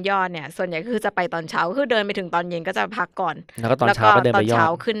ก็บนยอดเนี่ยส่วนใหญ่คือจะไปตอนเช้าคือเดินไปถึงตอนเย็นก็จะพักก่อนแล้วก็ตอนเช้าก็เดินไปยอ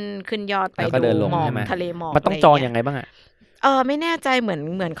ดขึ้นยอดไปดูหมอกทะเลหมอกมันต้องจองยังไงบ้างอะไม่แน่ใจเห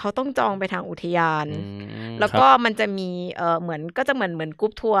มือนเขาต้องจองไปทางอุทยานแล้วก็มันจะมีเหมือนก็จะเหมือนกรุ๊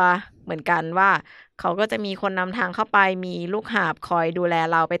ปทัวร์เหมือนกันว่าเขาก็จะมีคนนำทางเข้าไปมีลูกหาบคอยดูแล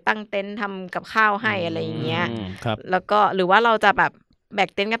เราไปตั้งเต็นท์ทำกับข้าวให้อะไรอย่างเงี้ยแล้วก็หรือว่าเราจะแบบ แบก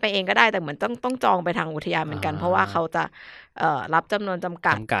เต็นท์กันไปเองก็ได้แต่เหมือนต้องจองไปทางอุทยานเหมือนกันเพราะว่าเขาจะรับจำนวนจำ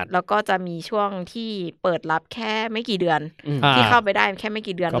กัดแล้วก็จะมีช่วงที่เปิดรับแค่ไม่กี่เดือนที่เข้าไปได้แค่ไม่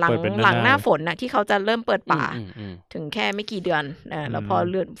กี่เดือนหลังหน้าฝนน่ะที่เขาจะเริ่มเปิดป่าถึงแค่ไม่กี่เดือนแล้วพอ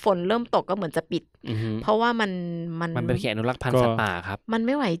ฝนเริ่มตกก็เหมือนจะปิดเพราะว่ามันเป็นเขตอนุรักษ์พันธุ์สัตว์ป่าครับมันไ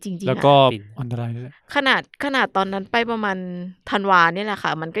ม่ไหวจริงๆแล้วก็อันตรายขนาดตอนนั้นไปประมาณธันวาเนี่ยแหละค่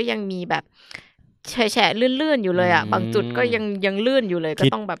ะมันก็ยังมีแบบแฉะลื่นๆอยู่เลยอ่ะบางจุดก็ยังลื่นอยู่เลยก็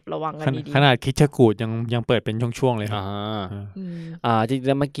ต้องแบบระวังกันดีๆขนาดคิดชะกูดยังเปิดเป็นช่วงๆเลยครับจริงๆแ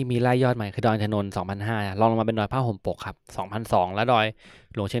ล้วเมื่อกี้มีไล่ยอดใหม่คือดอยอินทนนท์ 2,500 ลองลงมาเป็นดอยผ้าห่มปกครับ 2,200 แล้วดอย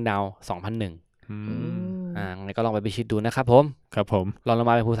หลวงเชียงดาว 2,100 งั้นก็ลองไปพิชิตดูนะครับผมลองลง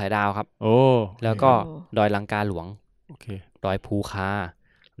มาเป็นภูสายดาวครับโอ้แล้วก็ดอยลังกาหลวงโอเคดอยภูคา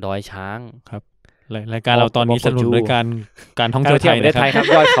ดอยช้างครับรายการเราตอนนี้สนุนด้วยการท่องเที่ยวไทยนะครับ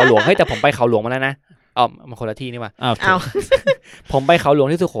ดอยเขาหลวงแต่ผมไปเขาหลวงมาแล้วนะมันคนละที่นี่ว่ะผมไปเขาหลวง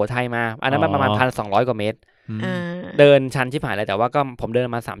ที่สุโขทัยมาอันนั้นประมาณ 1,200 กว่าเมตรเดินชันชิบหายเลยแต่ว่าก็ผมเดิน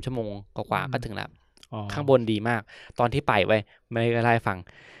มา3ชั่วโมงกว่าก็ถึงแล้วข้างบนดีมากตอนที่ไปไว้ไม่ได้ไล่ฟัง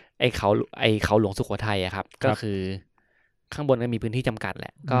ไอ้เขาหลวงสุโขทัยอะครับก็คือข้างบนก็มีพื้นที่จำกัดแหล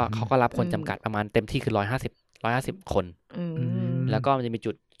ะก็เขาก็รับคนจำกัดประมาณเต็มที่คือ150คนแล้วก็มันจะมี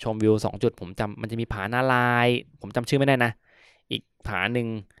จุดชมวิว2จุดมันจะมีผาหน้าลายผมจำชื่อไม่ได้นะอีกผาหนึ่ง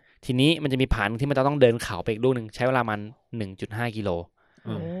ทีนี้มันจะมีผาที่มันจะต้องเดินเขาไปอีกลูกนึงใช้เวลามัน 1.5 กิโล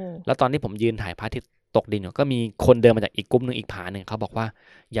แล้วตอนที่ผมยืนถ่ายพระอาทิตย์ตกดินก็มีคนเดินมาจากอีกกลุ่มนึงอีกผานึงเขาบอกว่า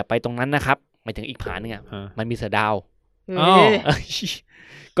อย่าไปตรงนั้นนะครับหมายถึงอีกผานึงมันมีเสือดาว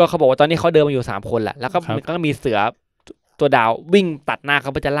ก็เขาบอกว่าตอนนี้เขาเดินมาอยู่3คนแหละแล้วก็มีเสือตัวดาววิ่งตัดหน้าเข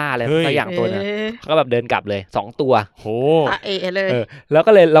าเพื่อจะล่าอะไรสักอย่างตัวนึงเขาก็แบบเดินกลับเลย2ตัวโหเลยแล้ว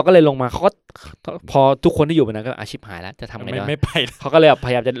เราก็เลยลงมาเขาก็พอทุกคนที่อยู่บนนั้นก็อาชีพหายแล้วจะทำไงดีไม่ไปเขาก็เลยพ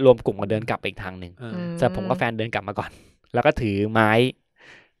ยายามจะรวมกลุ่มกันเดินกลับไปอีกทางนึงแต่ผมก็แฟนเดินกลับมาก่อนแล้วก็ถือไ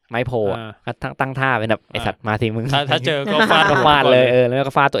ม้โพตั้งท่าเป็นแบบไอสัตว์มาทีมึงถ้าเจอก็ฟาดเลยแล้ว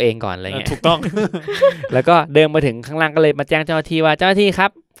ก็ฟาดตัวเองก่อนอะไรเงี้ยถูกต้องแล้วก็เดินมาถึงข้างล่างก็เลยมาแจ้งเจ้าหน้าที่ว่าเจ้าหน้าที่ครั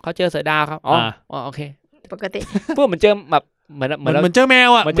บเขาเจอเสือดาวครับโอเคปกติพวกเหมือนเจอแบบเหมือนเจอแม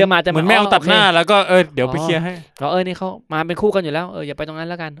วอ่ะเหมือนเจอมาเหมือนแมวตัดหน้าแล้วก็เดี๋ยวไปเคลียร์ให้นี่เขามาเป็นคู่กันอยู่แล้วอย่าไปตรงนั้น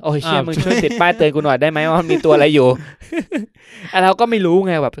แล้วกันโอ้ยเชี่ยมึงช่วยติดป้ายเตือนกูหน่อยได้ไหมว่ามันมีตัวอะไรอยู่เราก็ไม่รู้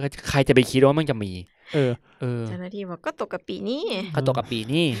ไงแบบใครจะไปคิดว่ามันจะมีเจ้าหน้าที่บอกก็ตกกะปีนี่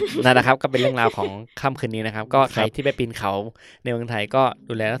นั่นนะครับก็เป็นเรื่องราวของค่ำคืนนี้นะครับก็ใครที่ไปปีนเขาในเมืองไทยก็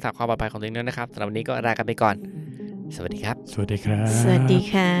ดูแลรักษาความปลอดภัยของตัวเองด้วยนะครับสำหรับวันนี้ก็ลากันไปก่อนสวัสดีครับสวัสดีครับสวัสดี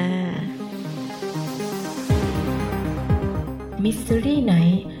ค่ะมิสซิรี่ไน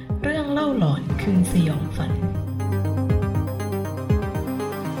ท์เรื่องเล่าหลอนคืนสยองฝัน